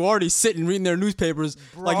motherfuckers who are already sitting reading their newspapers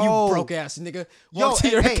like you broke ass nigga.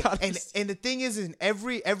 And the thing is in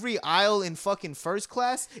every aisle in fucking first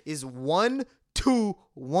class is 1, 2,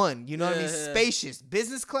 1. You know what I mean? Spacious.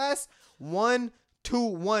 Business class 1, 2,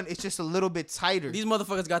 1. It's just a little bit tighter. These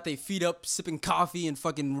motherfuckers got their feet up, sipping coffee and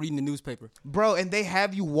fucking reading the newspaper. Bro, and they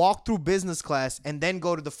have you walk through business class and then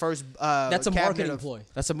go to the first That's a marketing ploy.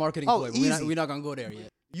 That's a marketing ploy. Easy. We're not gonna go there yet.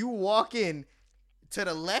 You walk in, to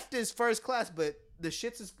the left is first class, but the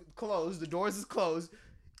shits is closed. The doors is closed.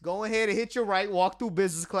 Go ahead and hit your right, walk through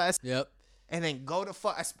business class. Yep. And then go to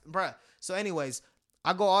bruh. So anyways,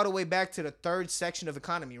 I go all the way back to the 3rd section of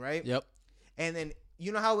economy, right? Yep. And then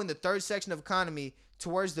you know how in the 3rd section of economy,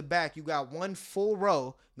 towards the back, you got one full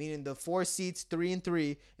row, meaning the 4 seats, 3 and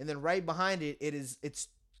 3, and then right behind it, it's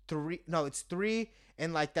 3,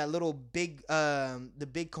 and like that little big, the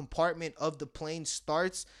big compartment of the plane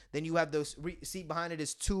starts. Then you have those seat behind it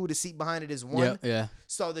is 2, the seat behind it is 1. Yeah.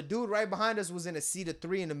 So the dude right behind us was in a seat of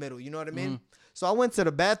 3 in the middle. You know what I mean? So I went to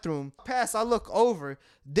the bathroom. I look over.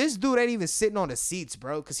 This dude ain't even sitting on the seats,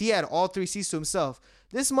 bro, because he had all 3 seats to himself.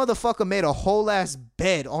 This motherfucker made a whole ass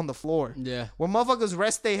bed on the floor. Yeah. Where motherfuckers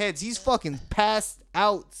rest their heads. He's fucking passed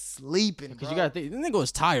out sleeping, Because bro. you gotta think, the nigga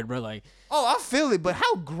was tired, bro. Like, oh, I feel it, but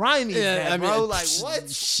how grimy is that, bro? Like, what?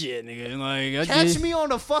 Shit, nigga. Like, Catch me on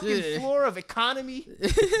the fucking floor of economy.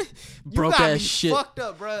 Broke you got ass me shit. fucked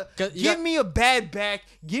up, bro. Give me a bad back.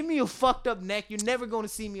 Give me a fucked up neck. You're never going to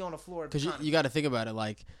see me on the floor of Because economy. you got to think about it,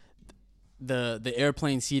 like the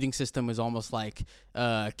airplane seating system is almost like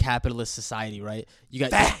capitalist society, right? You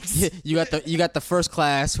got you got the first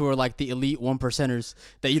class who are like the elite 1%ers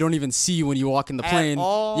that you don't even see when you walk in the plane.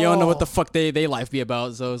 You don't know what the fuck they life be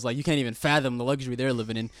about. So it's like you can't even fathom the luxury they're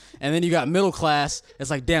living in. And then you got middle class. It's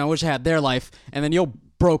like, damn, I wish I had their life. And then yo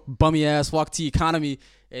broke bummy ass walk to economy.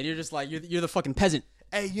 and you're just like you're the fucking peasant.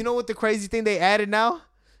 Hey, you know what the crazy thing they added now?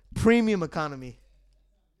 Premium economy.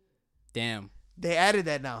 Damn. They added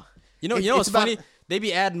that now. You know what's funny? They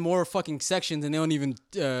be adding more fucking sections and they don't even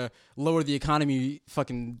lower the economy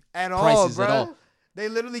fucking at prices all, bro. at all. They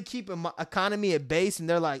literally keep economy at base, and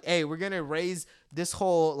they're like, "Hey, we're gonna raise this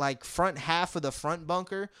whole like front half of the front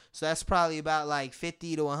bunker, so that's probably about like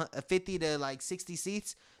 50 to like 60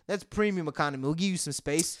 seats. That's premium economy. We'll give you some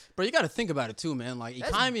space." Bro, you got to think about it too, man. Like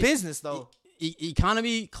That's economy business though.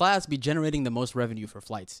 Economy class be generating the most revenue for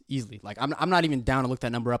flights easily. Like I'm not even down to look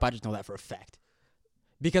that number up. I just know that for a fact.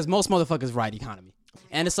 Because most motherfuckers ride economy.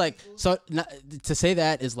 And it's like, so to say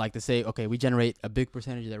that is like to say, okay, we generate a big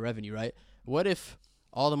percentage of their revenue, right? What if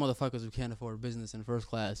all the motherfuckers who can't afford business in first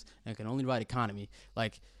class and can only ride economy,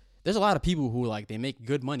 like there's a lot of people who like they make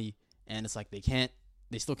good money and it's like they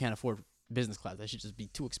still can't afford business class. That should just be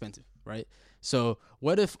too expensive, right? So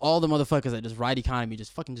what if all the motherfuckers that just ride economy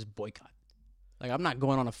just boycott? Like, I'm not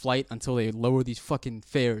going on a flight until they lower these fucking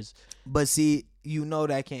fares. But see, you know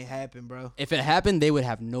that can't happen, bro. If it happened, they would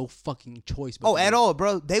have no fucking choice. At all,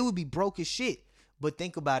 bro. They would be broke as shit. But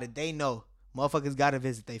think about it. They know motherfuckers got to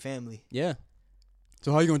visit their family. Yeah.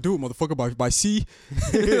 So how you gonna do it, motherfucker? By sea?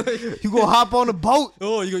 You gonna hop on a boat?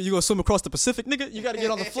 Oh, you gonna swim across the Pacific, nigga? You gotta get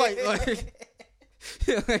on the flight.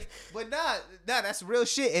 But nah, that's real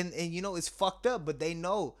shit. And you know, it's fucked up. But they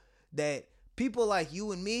know that people like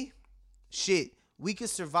you and me, shit, we could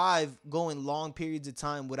survive going long periods of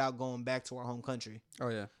time without going back to our home country. Oh,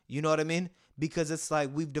 yeah. You know what I mean? Because it's like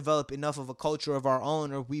we've developed enough of a culture of our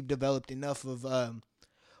own, or we've developed enough of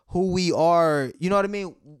who we are. You know what I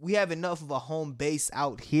mean? We have enough of a home base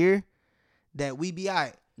out here that we be all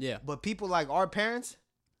right. Yeah. But people like our parents,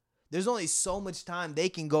 there's only so much time they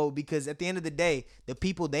can go, because at the end of the day, the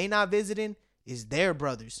people they not visiting is their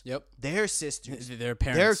brothers. Yep. Their sisters. Their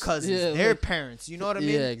parents. Their cousins. Their parents. You know what I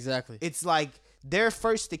mean? Yeah, exactly. It's like they're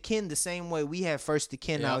first to kin the same way we have first to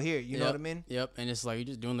kin out here. You know what I mean? Yep. And it's like you're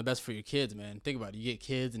just doing the best for your kids, man. Think about it. You get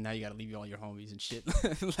kids and now you got to leave all your homies and shit.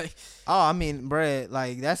 Like, oh, I mean, bruh,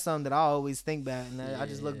 like that's something that I always think about. And I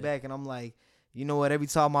just look back and I'm like, you know what? Every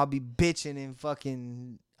time I'll be bitching and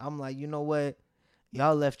fucking, I'm like, you know what?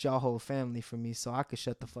 Y'all left y'all whole family for me, so I could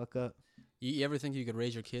shut the fuck up. You ever think you could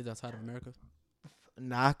raise your kids outside of America?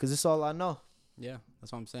 Nah, because it's all I know. Yeah,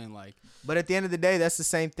 that's what I'm saying. Like, but at the end of the day, that's the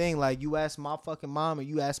same thing. Like, you ask my fucking mom or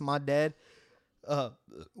you ask my dad,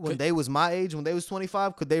 when they was my age, when they was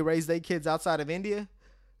 25, could they raise their kids outside of India?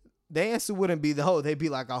 The answer wouldn't be they'd be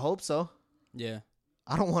like, I hope so. Yeah.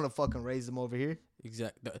 I don't want to fucking raise them over here.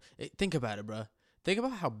 Exactly. Think about it, bro. Think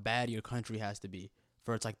about how bad your country has to be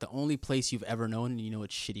for it's like the only place you've ever known and you know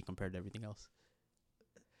it's shitty compared to everything else.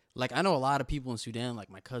 Like, I know a lot of people in Sudan, like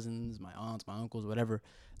my cousins, my aunts, my uncles, whatever.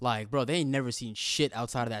 Like, bro, they ain't never seen shit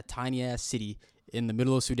outside of that tiny-ass city in the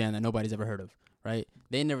middle of Sudan that nobody's ever heard of, right?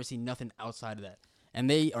 They ain't never seen nothing outside of that. And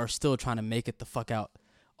they are still trying to make it the fuck out.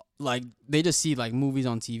 Like, they just see, like, movies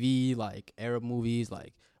on TV, like Arab movies,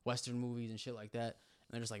 like Western movies and shit like that.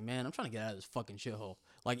 And they're just like, man, I'm trying to get out of this fucking shithole.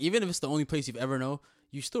 Like, even if it's the only place you've ever known,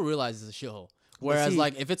 you still realize it's a shithole. Whereas,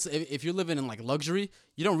 like, if you're living in, like, luxury,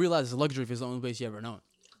 you don't realize it's a luxury if it's the only place you ever known.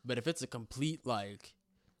 But if it's a complete, like,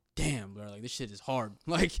 damn, bro, like, this shit is hard.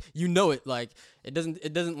 Like, you know it. Like, it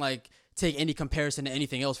doesn't like, take any comparison to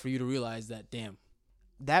anything else for you to realize that, damn.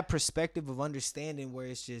 That perspective of understanding where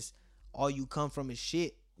it's just all you come from is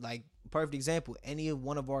shit. Like, perfect example, any of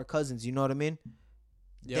one of our cousins, you know what I mean?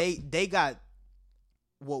 Yep. They got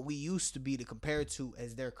what we used to be to compare to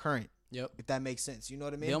as their current. Yep. If that makes sense. You know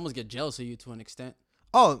what I mean? They almost get jealous of you to an extent.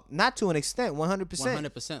 Oh, not to an extent, 100%.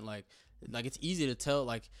 100%. Like it's easy to tell,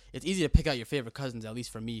 like, it's easy to pick out your favorite cousins, at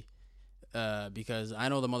least for me, because I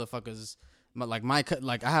know the motherfuckers,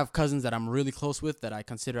 like I have cousins that I'm really close with that I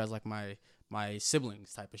consider as like my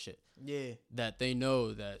siblings type of shit. Yeah. That they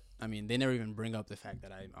know that, I mean, they never even bring up the fact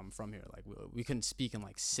that I'm from here. Like, we couldn't speak in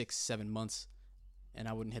like 6-7 months, and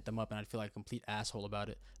I wouldn't hit them up, and I'd feel like a complete asshole about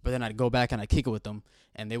it. But then I'd go back and I'd kick it with them,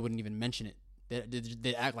 and they wouldn't even mention it.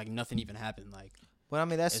 They act like nothing even happened. Like, well, I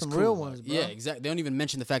mean, that's some cool, real ones, bro. Yeah, exactly. They don't even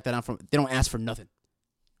mention the fact that I'm from. They don't ask for nothing,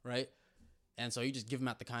 right? And so you just give them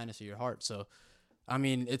out the kindness of your heart. So, I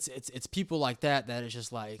mean, it's people like that is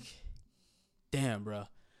just like, damn, bro.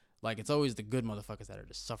 Like, it's always the good motherfuckers that are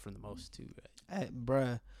just suffering the most too, right? Hey,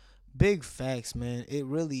 bruh, big facts, man. It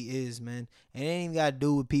really is, man. And it ain't got to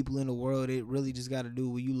do with people in the world. It really just got to do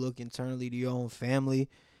with you look internally to your own family,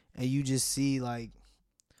 and you just see like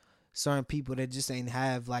certain people that just ain't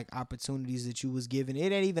have like opportunities that you was given.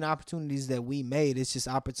 It ain't even opportunities that we made. It's just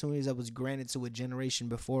opportunities that was granted to a generation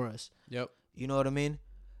before us. Yep. You know what I mean?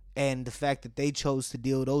 And the fact that they chose to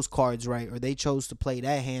deal those cards right, or they chose to play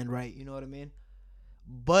that hand right. You know what I mean?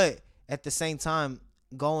 But at the same time,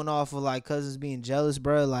 going off of like cousins being jealous,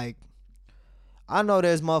 bro, like I know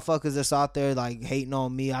there's motherfuckers that's out there like hating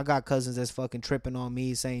on me. I got cousins that's fucking tripping on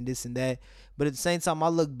me, saying this and that. But at the same time, I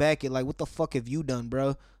look back at like, what the fuck have you done,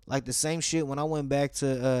 bro? Like the same shit when I went back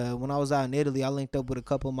to when I was out in Italy, I linked up with a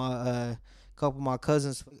couple of my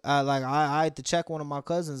cousins. I had to check one of my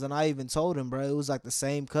cousins, and I even told him, bro, it was like the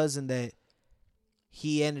same cousin that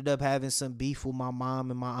he ended up having some beef with my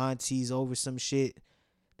mom and my aunties over some shit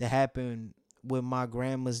that happened with my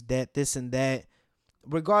grandma's death, this and that.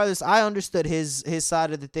 Regardless, I understood his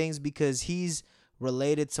side of the things because he's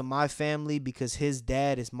related to my family because his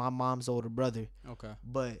dad is my mom's older brother. Okay.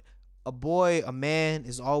 But a man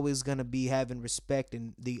is always gonna be having respect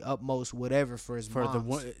and the utmost whatever for his moms. The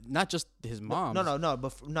one, not just his mom. No,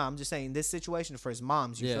 I'm just saying this situation for his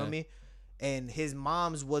moms. You feel me? And his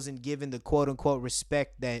moms wasn't given the quote unquote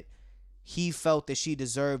respect that he felt that she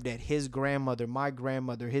deserved at his grandmother, my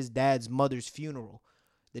grandmother, his dad's mother's funeral.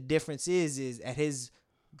 The difference is at his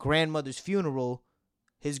grandmother's funeral,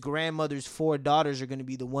 his grandmother's 4 daughters are going to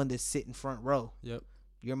be the one that sit in front row. Yep.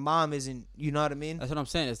 Your mom isn't, you know what I mean? That's what I'm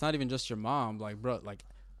saying. It's not even just your mom, like, bro, like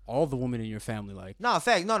all the women in your family, like. No,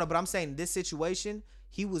 but I'm saying this situation,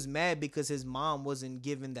 he was mad because his mom wasn't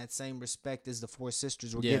given that same respect as the 4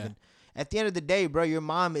 sisters were given. At the end of the day, bro, your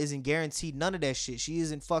mom isn't guaranteed none of that shit. She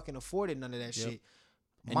isn't fucking afforded none of that shit.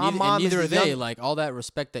 And neither are they. Like, all that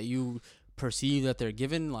respect that you perceive that they're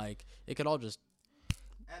given, like, it could all just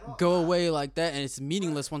go away like that, and it's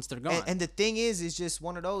meaningless once they're gone. And the thing is, it's just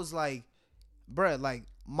one of those, like, bruh, like,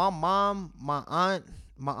 my mom, my aunt,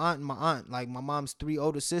 like, my mom's 3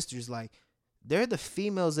 older sisters, like, they're the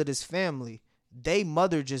females of this family. They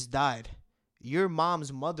mother just died. Your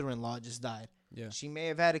mom's mother-in-law just died. Yeah. She may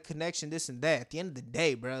have had a connection, this and that. At the end of the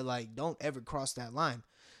day, bro, like, don't ever cross that line.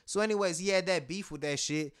 So anyways, he had that beef with that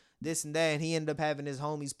shit, this and that, and he ended up having his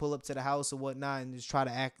homies pull up to the house or whatnot and just try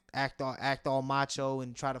to act all macho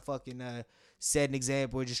and try to fucking set an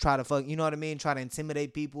example or just try to fuck, you know what I mean? Try to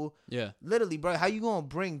intimidate people. Yeah. Literally, bro, how you gonna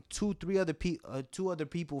bring two other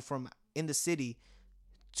people from in the city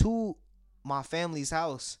to my family's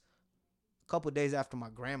house a couple days after my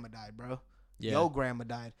grandma died, bro? Yeah. Your grandma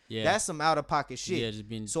died. Yeah. That's some out of pocket shit. Yeah, just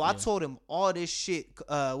being. So I told him all this shit.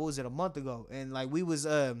 What was it, a month ago? And like we was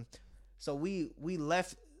so we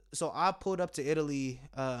left. So I pulled up to Italy.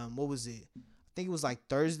 What was it? I think it was like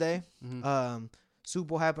Thursday. Mm-hmm. Super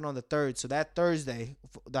Bowl happened on the 3rd. So that Thursday,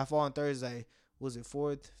 that following Thursday, was it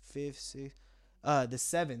 4th, 5th, 6th? The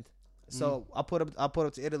 7th. So I put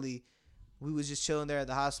up to Italy. We was just chilling there at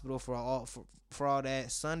the hospital for all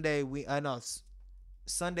that.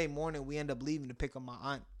 Sunday morning we end up leaving to pick up my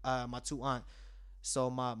aunt, my 2 aunts. So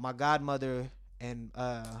my godmother and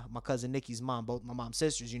my cousin Nikki's mom, both my mom's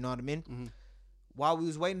sisters, you know what I mean? Mm-hmm. While we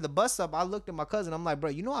was waiting the bus up, I looked at my cousin. I'm like, bro,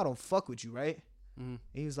 you know I don't fuck with you, right? Mm-hmm.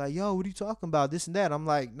 He was like, yo, what are you talking about? This and that. I'm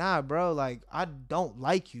like, nah, bro. Like, I don't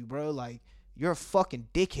like you, bro. Like, you're a fucking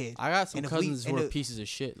dickhead. I got some cousins who are pieces of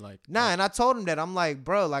shit. Like, and I told him that. I'm like,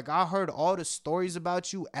 bro, like, I heard all the stories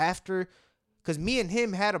about you after. Because me and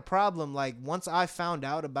him had a problem, like, once I found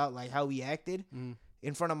out about, like, how he acted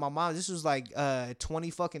in front of my mom. This was, like,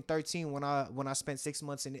 2013 when I spent 6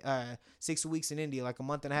 weeks in India, like a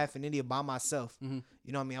month and a half in India by myself. Mm-hmm.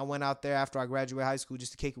 You know what I mean? I went out there after I graduated high school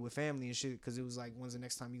just to kick it with family and shit because it was, like, when's the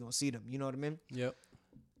next time you going to see them? You know what I mean? Yep.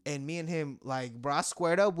 And me and him, like, bro, I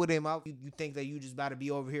squared up with him. You think that you just about to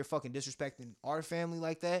be over here fucking disrespecting our family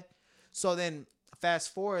like that? So then...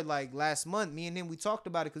 fast forward, like last month, me and him, we talked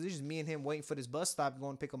about it because it's just me and him waiting for this bus stop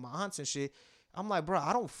going to pick up my aunts and shit. I'm like, bro,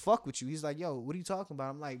 I don't fuck with you. He's like, yo, what are you talking about?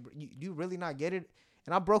 I'm like, do you really not get it?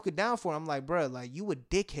 And I broke it down for him. I'm like, bro, like, you a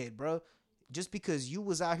dickhead, bro. Just because you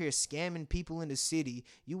was out here scamming people in the city,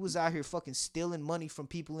 you was out here fucking stealing money from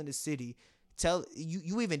people in the city.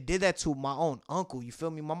 You even did that to my own uncle. You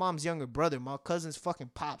feel me? My mom's younger brother, my cousin's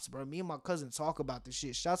fucking pops, bro. Me and my cousin talk about this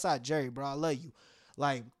shit. Shouts out Jerry, bro. I love you.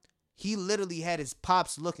 Like, he literally had his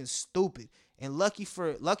pops looking stupid. And lucky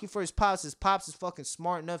for his pops is fucking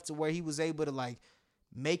smart enough to where he was able to, like,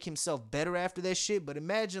 make himself better after that shit. But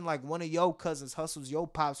imagine, like, one of your cousins hustles your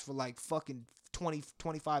pops for, like, fucking 20,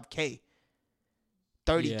 25K.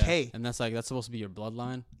 30K. Yeah. And that's supposed to be your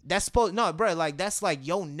bloodline? No, bro, like, that's like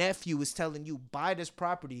your nephew is telling you, buy this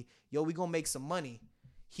property. Yo, we gonna make some money.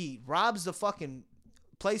 He robs the fucking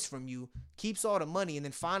place from you, keeps all the money, and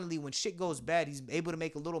then finally when shit goes bad, he's able to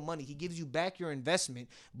make a little money. He gives you back your investment,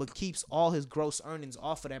 but keeps all his gross earnings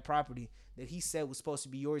off of that property that he said was supposed to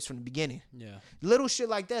be yours from the beginning. Yeah. Little shit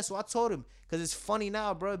like that. So I told him, because it's funny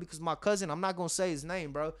now, bro, because my cousin, I'm not going to say his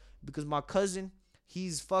name, bro, because my cousin,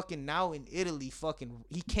 he's fucking now in Italy, fucking,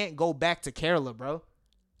 he can't go back to Kerala, bro.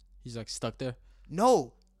 He's like stuck there?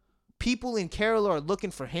 No, people in Kerala are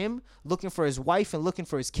looking for him, looking for his wife, and looking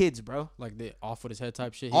for his kids, bro. Like the off with his head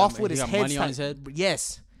type shit. Off with his head. Money on his head.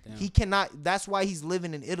 Yes. Damn. He cannot. That's why he's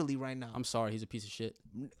living in Italy right now. I'm sorry, he's a piece of shit.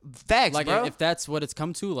 Facts, Like bro. if that's what it's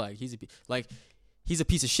come to, like he's a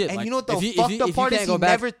piece of shit. And like, you know what the fucked up part is? He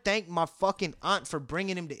never thanked my fucking aunt for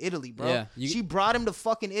bringing him to Italy, bro. Yeah, she brought him to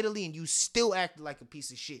fucking Italy, and you still acted like a piece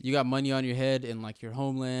of shit. You got money on your head in like your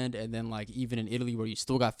homeland, and then like even in Italy where you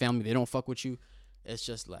still got family, they don't fuck with you. It's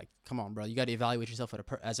just like, come on, bro. You got to evaluate yourself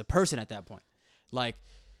as a person at that point. Like,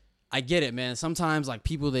 I get it, man. Sometimes like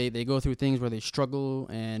people they go through things where they struggle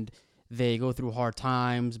and they go through hard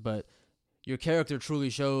times, but your character truly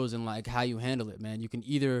shows in like how you handle it, man. You can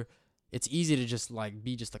either, it's easy to just like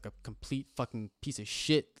be just like a complete fucking piece of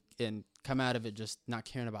shit and come out of it just not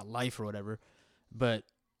caring about life or whatever. But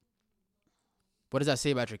what does that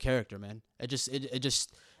say about your character, man? It just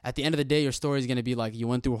at the end of the day, your story is gonna be like you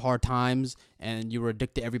went through hard times and you were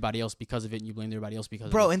addicted to everybody else because of it, and you blamed everybody else because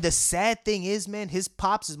of it. Bro, and the sad thing is, man, his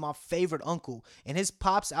pops is my favorite uncle, and his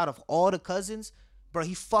pops out of all the cousins, bro,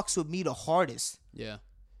 he fucks with me the hardest. Yeah.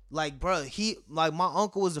 Like, bro, my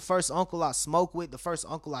uncle was the first uncle I smoked with, the first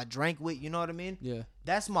uncle I drank with, you know what I mean? Yeah.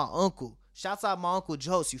 That's my uncle. Shouts out my uncle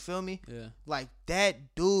Jose, you feel me? Yeah. Like,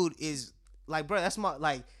 that dude is, like, bro, that's my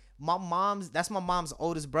mom's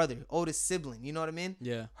oldest brother, oldest sibling, you know what I mean?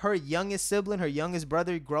 Yeah. Her youngest sibling, her youngest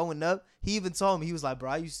brother growing up, he even told me, he was like,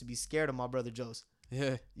 bro, I used to be scared of my brother Jose.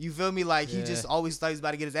 Yeah. You feel me? Like, he Yeah. just always thought he was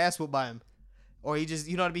about to get his ass whooped by him. Or he just,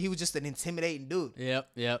 you know what I mean? He was just an intimidating dude.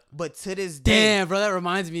 Yep. But to this day. Damn, bro, that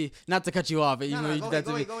reminds me, not to cut you off, but No, you no, know, go that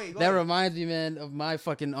ahead, go ahead. that reminds me, man, of my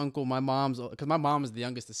fucking uncle, my mom's, because my mom is the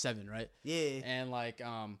youngest of 7, right? Yeah. And like,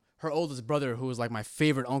 her oldest brother, who was like my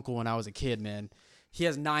favorite uncle when I was a kid, man, he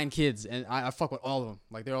has 9 kids, and I fuck with all of them.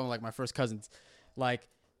 Like, they're all like my first cousins. Like,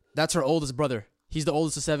 that's her oldest brother. He's the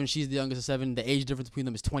oldest of 7. She's the youngest of 7. The age difference between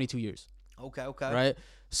them is 22 years. Okay. Right?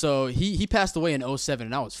 So he passed away in 07,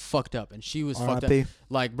 and I was fucked up, and she was fucked up.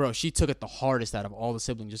 Like, bro, she took it the hardest out of all the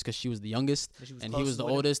siblings just because she was the youngest, and he was the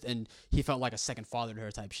oldest, and he felt like a second father to her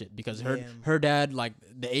type shit because her dad, like,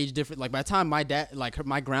 the age difference, like, by the time my dad, like,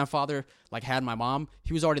 my grandfather, like, had my mom,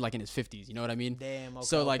 he was already, like, in his 50s, you know what I mean? Damn, okay,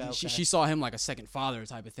 so, like, okay. She saw him like a second father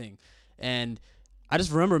type of thing, and I just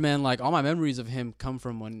remember, man, like, all my memories of him come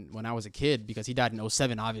from when I was a kid because he died in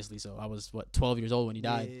 07, obviously, so I was, 12 years old when he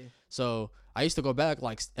died. Yeah. So I used to go back,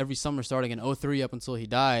 like, every summer starting in 03 up until he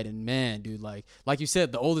died, and, man, dude, like you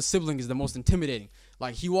said, the oldest sibling is the most intimidating.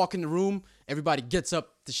 Like, he walk in the room, everybody gets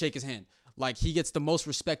up to shake his hand. Like, he gets the most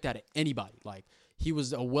respect out of anybody. Like, he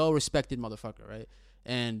was a well-respected motherfucker, right?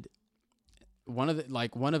 And one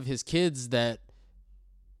of his kids that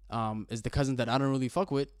is the cousin that I don't really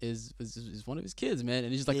fuck with is one of his kids, man,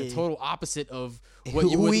 and he's just like the total opposite of what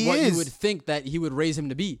you would think that he would raise him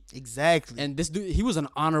to be. Exactly. And this dude, he was an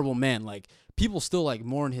honorable man. Like, people still like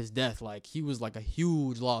mourn his death. Like, he was like a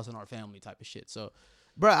huge loss in our family type of shit. So,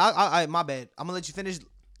 bro, I my bad. I'm gonna let you finish.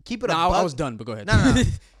 Keep it a buck. I was done, but go ahead. No.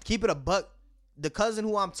 Keep it a buck. The cousin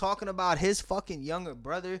who I'm talking about, his fucking younger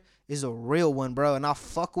brother is a real one, bro, and I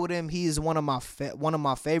fuck with him. He is one of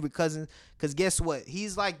my favorite cousins. Cause guess what?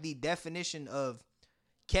 He's like the definition of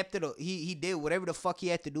kept it. He did whatever the fuck he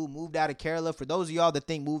had to do. Moved out of Kerala. For those of y'all that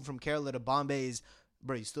think moving from Kerala to Bombay is,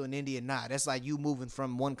 bro, you still in India? Nah, that's like you moving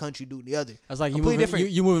from one country to the other. That's like you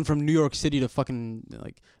moving from New York City to fucking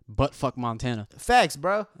like buttfuck Montana. Facts,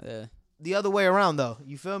 bro. Yeah. The other way around, though.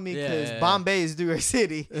 You feel me? Because Bombay is New York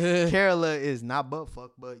City. Kerala is not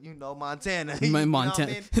buttfuck, but, you know, Montana.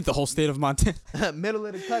 Montana. The whole state of Montana. Middle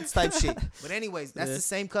of the cuts type shit. But anyways, that's the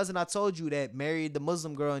same cousin I told you that married the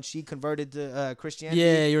Muslim girl and she converted to Christianity.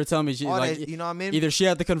 Yeah, you were telling me. She, like, that, you know what I mean? Either she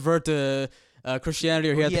had to convert to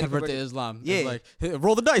Christianity or he had to convert to Islam. Yeah. Like, hey,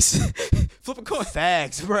 roll the dice. Flip a coin.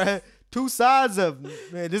 Facts, bruh. Two sides of,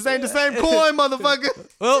 man, this ain't the same coin, motherfucker.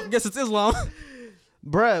 Well, guess it's Islam.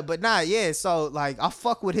 Bruh, but nah, yeah, so, like, I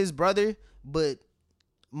fuck with his brother, but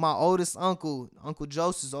my oldest uncle, Uncle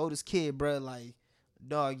Joseph's oldest kid, bruh, like,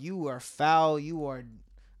 dog, you are foul,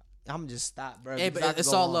 I'm just stop, bruh. Hey, but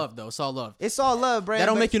it's all love, though. It's all love. It's all love, bruh. That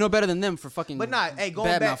don't make you no better than them for fucking. But nah, hey,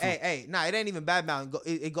 going back, nah, it ain't even bad mouth.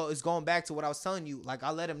 It's going back to what I was telling you. Like, I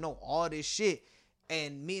let him know all this shit,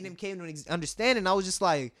 and me and him came to an understanding. I was just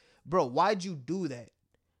like, bro, why'd you do that?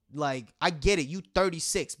 Like, I get it. You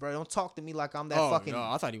 36, bro. Don't talk to me like I'm that fucking. No,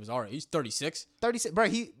 I thought he was alright. He's 36. 36,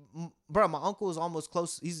 bro. My uncle is almost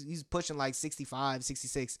close. He's pushing like 65,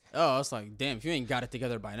 66. Oh, it's like, damn. If you ain't got it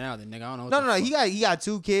together by now, then nigga, I don't know. No. He got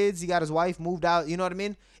 2 kids. He got his wife moved out. You know what I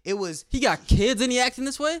mean? He got kids and he acting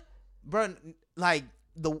this way, bro. Like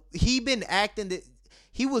he been acting that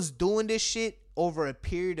he was doing this shit over a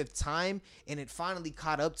period of time, and it finally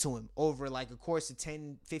caught up to him over like a course of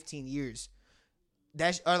 10, 15 years.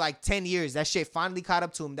 Or like 10 years. That shit finally caught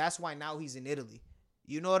up to him. That's why now he's in Italy.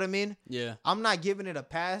 You know what I mean? Yeah. I'm not giving it a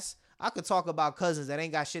pass. I could talk about cousins that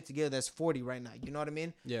ain't got shit together that's 40 right now. You know what I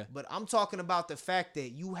mean? Yeah. But I'm talking about the fact that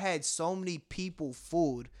you had so many people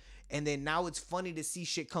fooled, and then now it's funny to see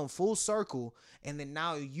shit come full circle, and then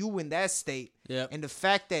now you in that state. Yeah. And the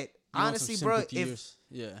fact that, honestly, bro,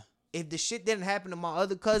 if the shit didn't happen to my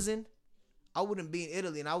other cousin, I wouldn't be in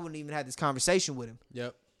Italy, and I wouldn't even have this conversation with him.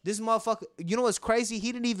 Yep. This motherfucker, you know what's crazy?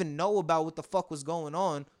 He didn't even know about what the fuck was going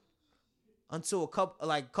on until a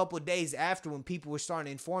couple of days after, when people were starting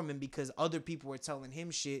to inform him, because other people were telling him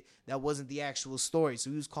shit that wasn't the actual story. So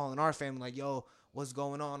he was calling our family like, yo, what's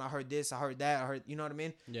going on? I heard this, I heard that, I heard, you know what I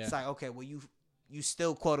mean? Yeah. It's like, okay, well, you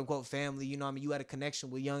still quote unquote family, you know what I mean? You had a connection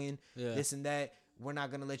with Youngin, this and that. We're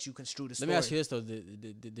not gonna let you construe the story. Let me ask you this though: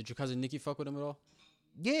 Did your cousin Nikki fuck with him at all?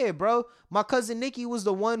 Yeah, bro. My cousin Nikki was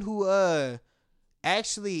the one who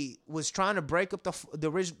actually was trying to break up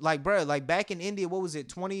the original, like, bro, like back in India, what was it,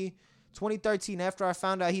 2013, after I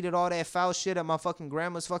found out he did all that foul shit at my fucking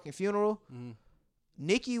grandma's fucking funeral. Mm-hmm.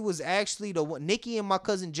 Nikki was actually the one. Nikki and my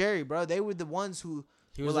cousin Jerry, bro, they were the ones who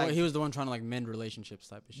he was the one trying to like mend relationships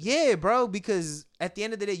type of shit. Yeah, bro, because at the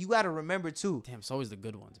end of the day, you got to remember too. Damn, it's always the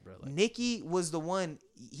good ones, bro. Like, Nikki was the one.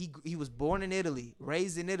 He was born in Italy,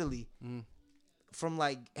 raised in Italy. From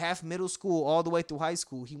like half middle school all the way through high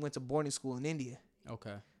school, he went to boarding school in India.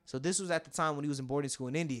 Okay. So this was at the time when he was in boarding school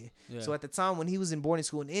in India. Yeah. So at the time when he was in boarding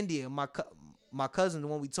school in India, my cousin, the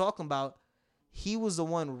one we talking about, he was the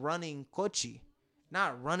one running Kochi.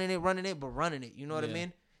 Not running it, but running it. You know what I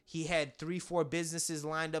mean? He had 3-4 businesses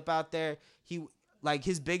lined up out there. He, like,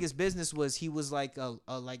 his biggest business was, he was like a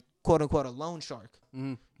like quote unquote a loan shark.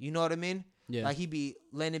 Mm-hmm. You know what I mean? Yeah. Like, he'd be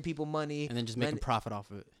lending people money and then just making profit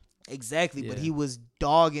off of it. Exactly, Yeah. but he was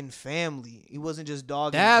dogging family. He wasn't just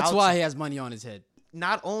dogging. That's why he has money on his head.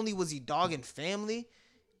 Not only was he dogging family,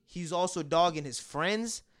 he's also dogging his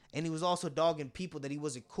friends, and he was also dogging people that he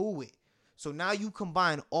wasn't cool with. So now you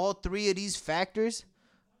combine all three of these factors,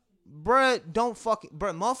 bruh,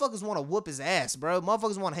 motherfuckers want to whoop his ass, bro.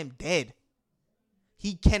 Motherfuckers want him dead.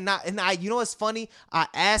 He cannot, and you know what's funny? I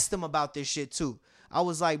asked him about this shit too. I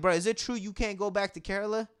was like, bro, is it true you can't go back to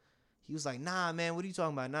Kerala? He was like, nah, man, what are you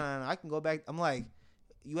talking about? Nah, I can go back. I'm like,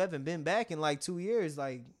 you haven't been back in like 2 years.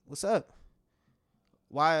 Like, what's up?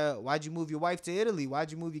 Why'd you move your wife to Italy?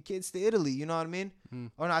 Why'd you move your kids to Italy? You know what I mean?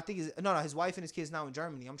 Or no, I think his wife and his kids now in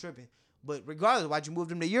Germany. I'm tripping. But regardless, why'd you move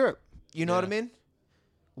them to Europe? You know what I mean?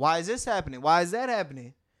 Why is this happening? Why is that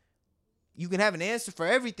happening? You can have an answer for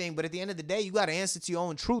everything, but at the end of the day, you got to answer to your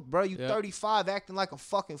own truth, bro. You 35 acting like a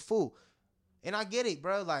fucking fool. And I get it,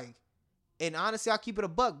 bro. Like, and honestly, I'll keep it a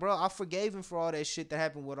buck, bro. I forgave him for all that shit that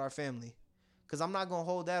happened with our family. Because I'm not going to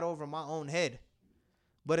hold that over my own head.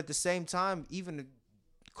 But at the same time,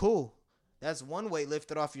 cool. That's one weight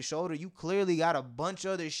lifted off your shoulder. You clearly got a bunch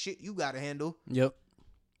of other shit you got to handle. Yep.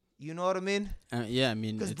 You know what I mean? Yeah, I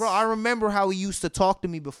mean. Because, bro, I remember how he used to talk to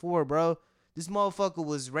me before, bro. This motherfucker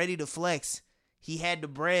was ready to flex. He had the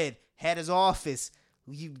bread, had his office.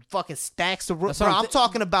 You fucking stacks of rupees. Bro, I'm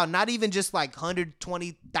talking about not even just like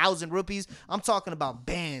 120,000 rupees. I'm talking about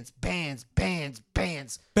bands. Bands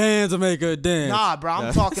to make a dance. Nah, bro,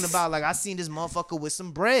 I'm talking about like I seen this motherfucker with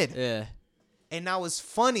some bread. Yeah. And that was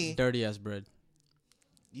funny. Dirty ass bread.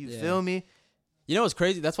 You feel me? You know what's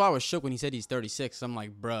crazy? That's why I was shook when he said he's 36. I'm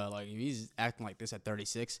like, bruh, like if he's acting like this at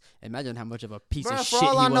 36, imagine how much of a piece of shit he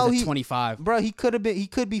was at 25. Bro, he could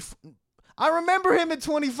be. I remember him at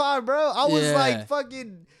 25, bro. I was like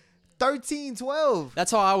fucking 13, 12.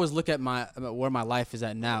 That's how I always look at where my life is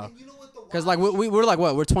at now. Because like we're like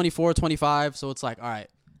what? We're 24, 25. So it's like, all right,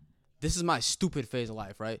 this is my stupid phase of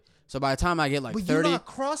life, right? So by the time I get like 30, you're not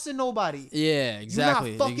crossing nobody. Yeah,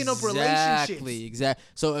 exactly. You're not fucking up relationships. Exactly.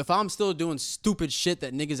 So if I'm still doing stupid shit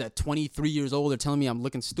that niggas at 23 years old are telling me I'm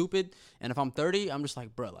looking stupid, and if I'm 30, I'm just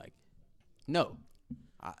like, bro, like, no,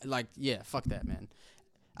 fuck that, man.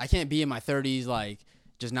 I can't be in my 30s like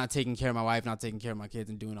just not taking care of my wife, not taking care of my kids,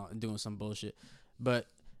 and doing some bullshit. But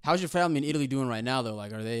how's your family in Italy doing right now though?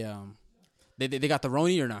 Like, are they they got the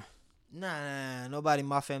Roni or not? Nah, nobody in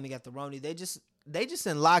my family got the Roni. They just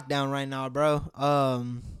in lockdown right now, bro.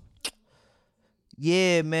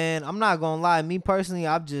 Yeah, man. I'm not gonna lie. Me personally,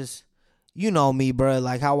 I'm just, you know me, bro.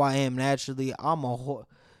 Like how I am naturally. I'm a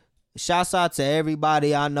shouts out to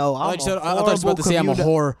everybody I know. I thought you was about to say I'm a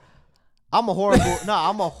whore. I'm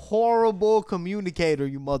a horrible communicator,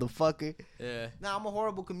 you motherfucker. Yeah. Nah, I'm a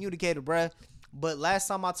horrible communicator, bruh. But last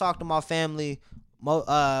time I talked to my family,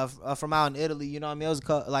 from out in Italy, you know what I mean? It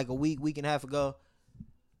was like a week and a half ago.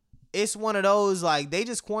 it's one of those, like, they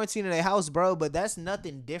just quarantine in their house, bro, but that's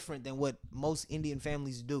nothing different than what most Indian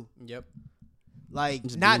families do. Yep. Like,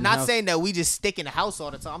 Just be in the not house. saying that we just stick in the house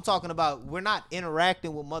all the time. I'm talking about we're not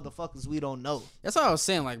interacting with motherfuckers we don't know. That's what I was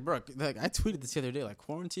saying. Like, bro, like I tweeted this the other day. Like,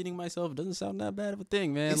 quarantining myself doesn't sound that bad of a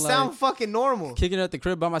thing, man. It like, sounds fucking normal. kicking it at the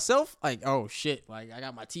crib by myself. Like, oh shit. Like, I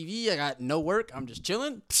got my TV. I got no work. I'm just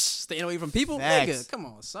chilling, staying away from people. Facts. Nigga, come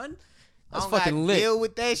on, son. I That's don't gotta fucking lit. deal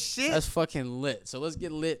with that shit. That's fucking lit. So let's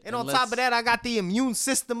get lit. and on top of that, I got the immune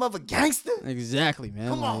system of a gangster. exactly, man.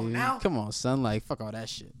 Come on Like, now. Come on, son. Like, fuck all that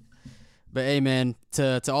shit. But hey, man,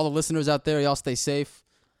 to all the listeners out there, y'all stay safe.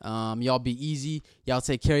 Y'all be easy. Y'all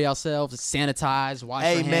take care of yourselves. Sanitize. Wash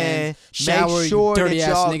Hey, your man, hands. make Shower. sure You dirty that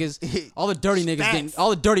ass y'all- niggas. All the dirty niggas getting. Facts.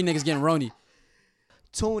 All the dirty niggas getting Roni.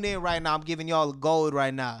 Tune in right now. I'm giving y'all a gold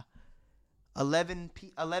right now. 11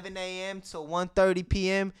 a.m. to 1:30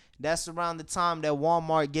 p.m. That's around the time that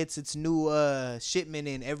Walmart gets its new shipment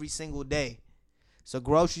in every single day. So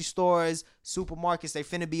grocery stores, supermarkets, they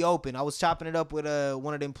finna be open. I was chopping it up with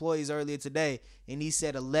one of the employees earlier today, and he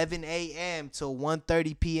said 11 a.m. till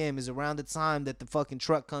 1:30 p.m. is around the time that the fucking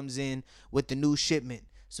truck comes in with the new shipment.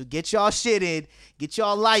 So get y'all shit in, get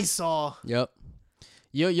y'all Lysol. Yep.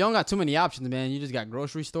 You don't got too many options, man. You just got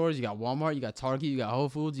grocery stores. You got Walmart. You got Target. You got Whole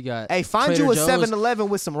Foods. You got. Hey, find Trader you a Joe's. 7-Eleven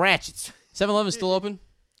with some ratchets. 7-Eleven still open?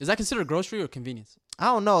 Is that considered grocery or convenience? I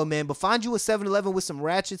don't know, man, but find you a 7-Eleven with some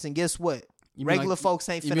ratchets, and guess what? You mean Regular like- folks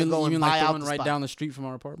ain't You finna mean, go you and mean buy like the out one the right spot. down the street from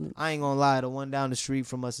our apartment? I ain't gonna lie, the one down the street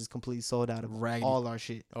from us is completely sold out of Raggedy. all our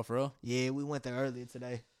shit. Oh, for real? Yeah, we went there earlier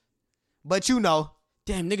today. But you know,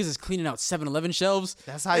 Damn, niggas is cleaning out 7-Eleven shelves.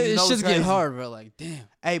 that's how you It know shit's it's crazy. getting hard, bro. Like, damn.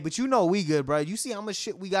 Hey, but you know we good, bro. You see how much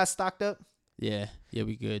shit we got stocked up? Yeah,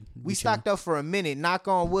 we good. We chilling. stocked up for a minute, knock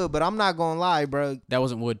on wood, but I'm not gonna lie, bro. That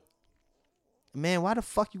wasn't wood. Man, why the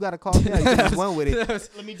fuck you gotta call me out? You just went with it.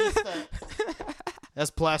 Let me just that's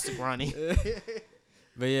plastic, Ronnie.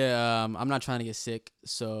 But yeah, I'm not trying to get sick,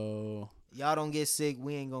 so Y'all don't get sick,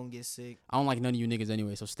 we ain't gonna get sick. I don't like none of you niggas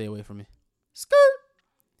anyway, so stay away from me. Skirt.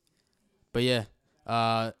 But yeah,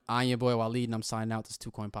 I'm your boy Waleed, and I'm signing out this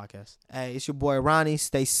 2 Coin Podcast. Hey, it's your boy Ronnie.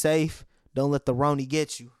 Stay safe. Don't let the Ronnie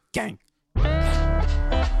get you. Gang.